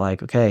think about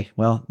like, okay,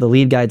 well, the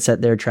lead guide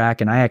set their track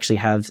and I actually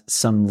have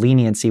some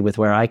leniency with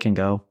where I can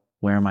go.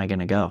 Where am I going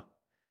to go?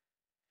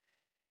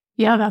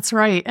 Yeah, that's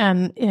right.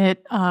 And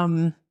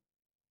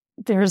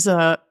there's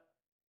a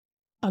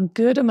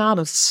good amount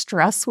of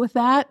stress with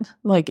that.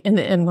 Like,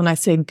 and when I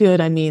say good,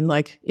 I mean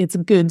like it's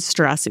good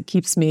stress. It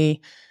keeps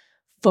me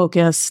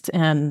focused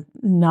and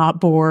not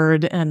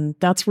bored. And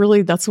that's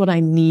what I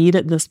need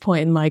at this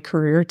point in my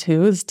career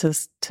too, is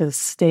to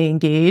stay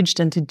engaged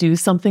and to do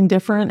something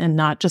different and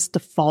not just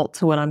default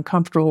to what I'm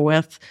comfortable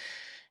with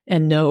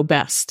and know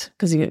best,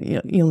 because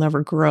you'll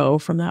never grow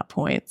from that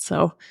point.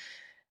 So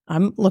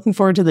I'm looking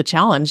forward to the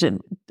challenge. It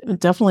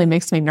definitely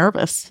makes me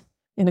nervous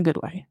in a good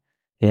way.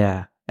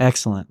 Yeah.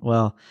 Excellent.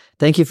 Well,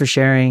 thank you for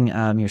sharing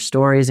your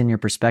stories and your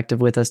perspective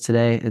with us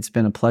today. It's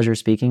been a pleasure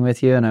speaking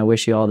with you, and I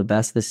wish you all the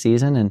best this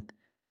season. And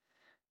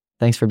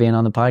thanks for being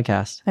on the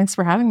podcast. Thanks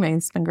for having me.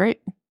 It's been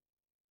great.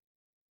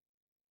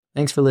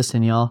 Thanks for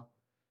listening, y'all.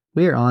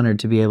 We are honored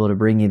to be able to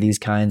bring you these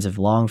kinds of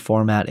long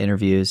format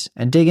interviews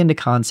and dig into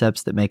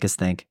concepts that make us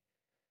think.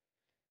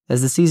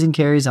 As the season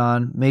carries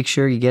on, make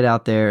sure you get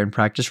out there and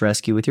practice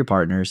rescue with your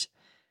partners,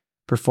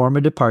 perform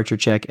a departure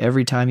check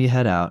every time you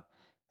head out,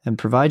 and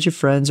provide your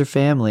friends or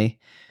family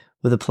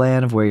with a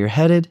plan of where you're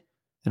headed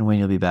and when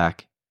you'll be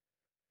back.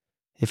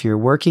 If you're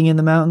working in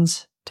the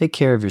mountains, take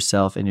care of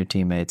yourself and your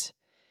teammates.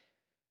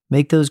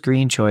 Make those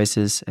green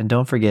choices, and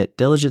don't forget,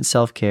 diligent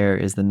self-care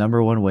is the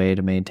 #1 way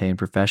to maintain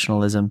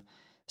professionalism,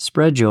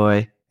 spread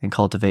joy, and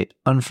cultivate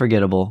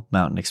unforgettable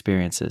mountain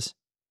experiences.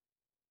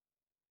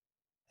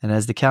 And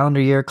as the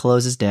calendar year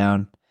closes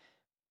down,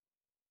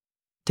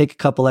 take a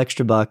couple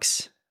extra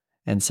bucks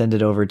and send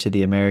it over to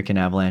the American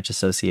Avalanche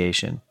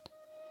Association.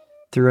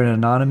 Through an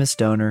anonymous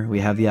donor, we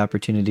have the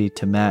opportunity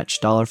to match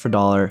dollar for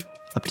dollar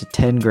up to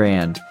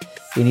 $10,000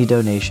 any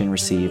donation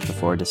received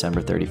before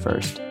December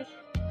 31st.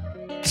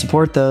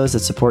 Support those that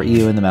support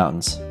you in the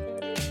mountains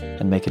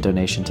and make a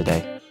donation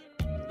today.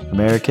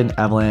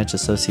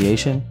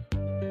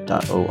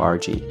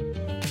 AmericanAvalancheAssociation.org.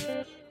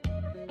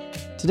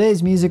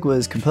 Today's music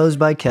was composed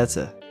by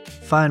Ketsa.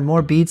 Find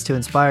more beats to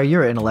inspire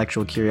your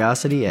intellectual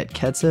curiosity at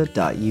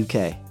ketsa.uk.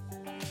 And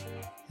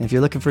if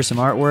you're looking for some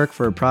artwork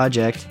for a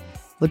project,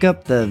 look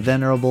up the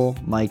Venerable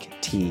Mike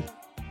T.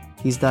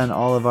 He's done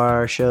all of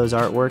our show's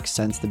artwork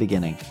since the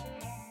beginning.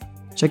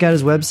 Check out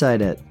his website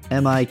at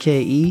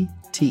miketea.com.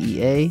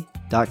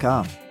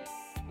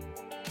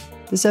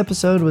 This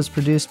episode was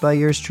produced by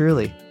yours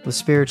truly, with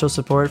spiritual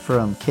support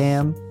from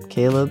Cam,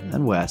 Caleb,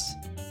 and Wes.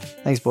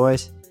 Thanks,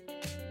 boys.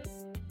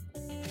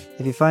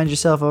 If you find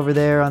yourself over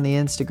there on the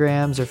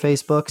Instagrams or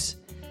Facebooks,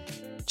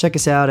 check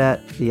us out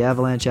at the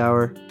Avalanche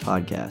Hour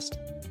Podcast.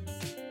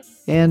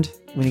 And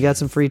when you got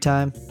some free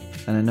time,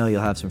 and I know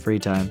you'll have some free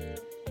time,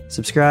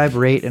 subscribe,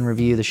 rate, and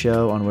review the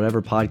show on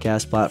whatever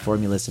podcast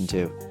platform you listen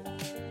to.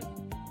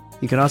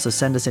 You can also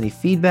send us any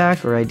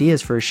feedback or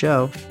ideas for a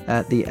show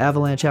at the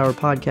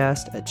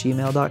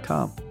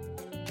avalanchehourpodcast@gmail.com.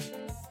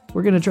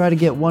 We're going to try to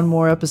get one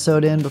more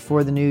episode in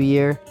before the new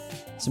year,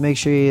 so make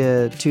sure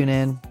you tune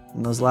in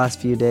those last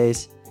few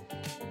days.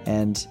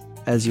 And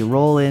as you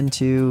roll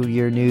into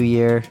your new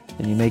year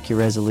and you make your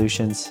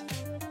resolutions,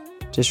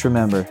 just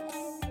remember,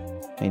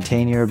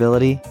 maintain your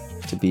ability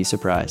to be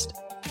surprised.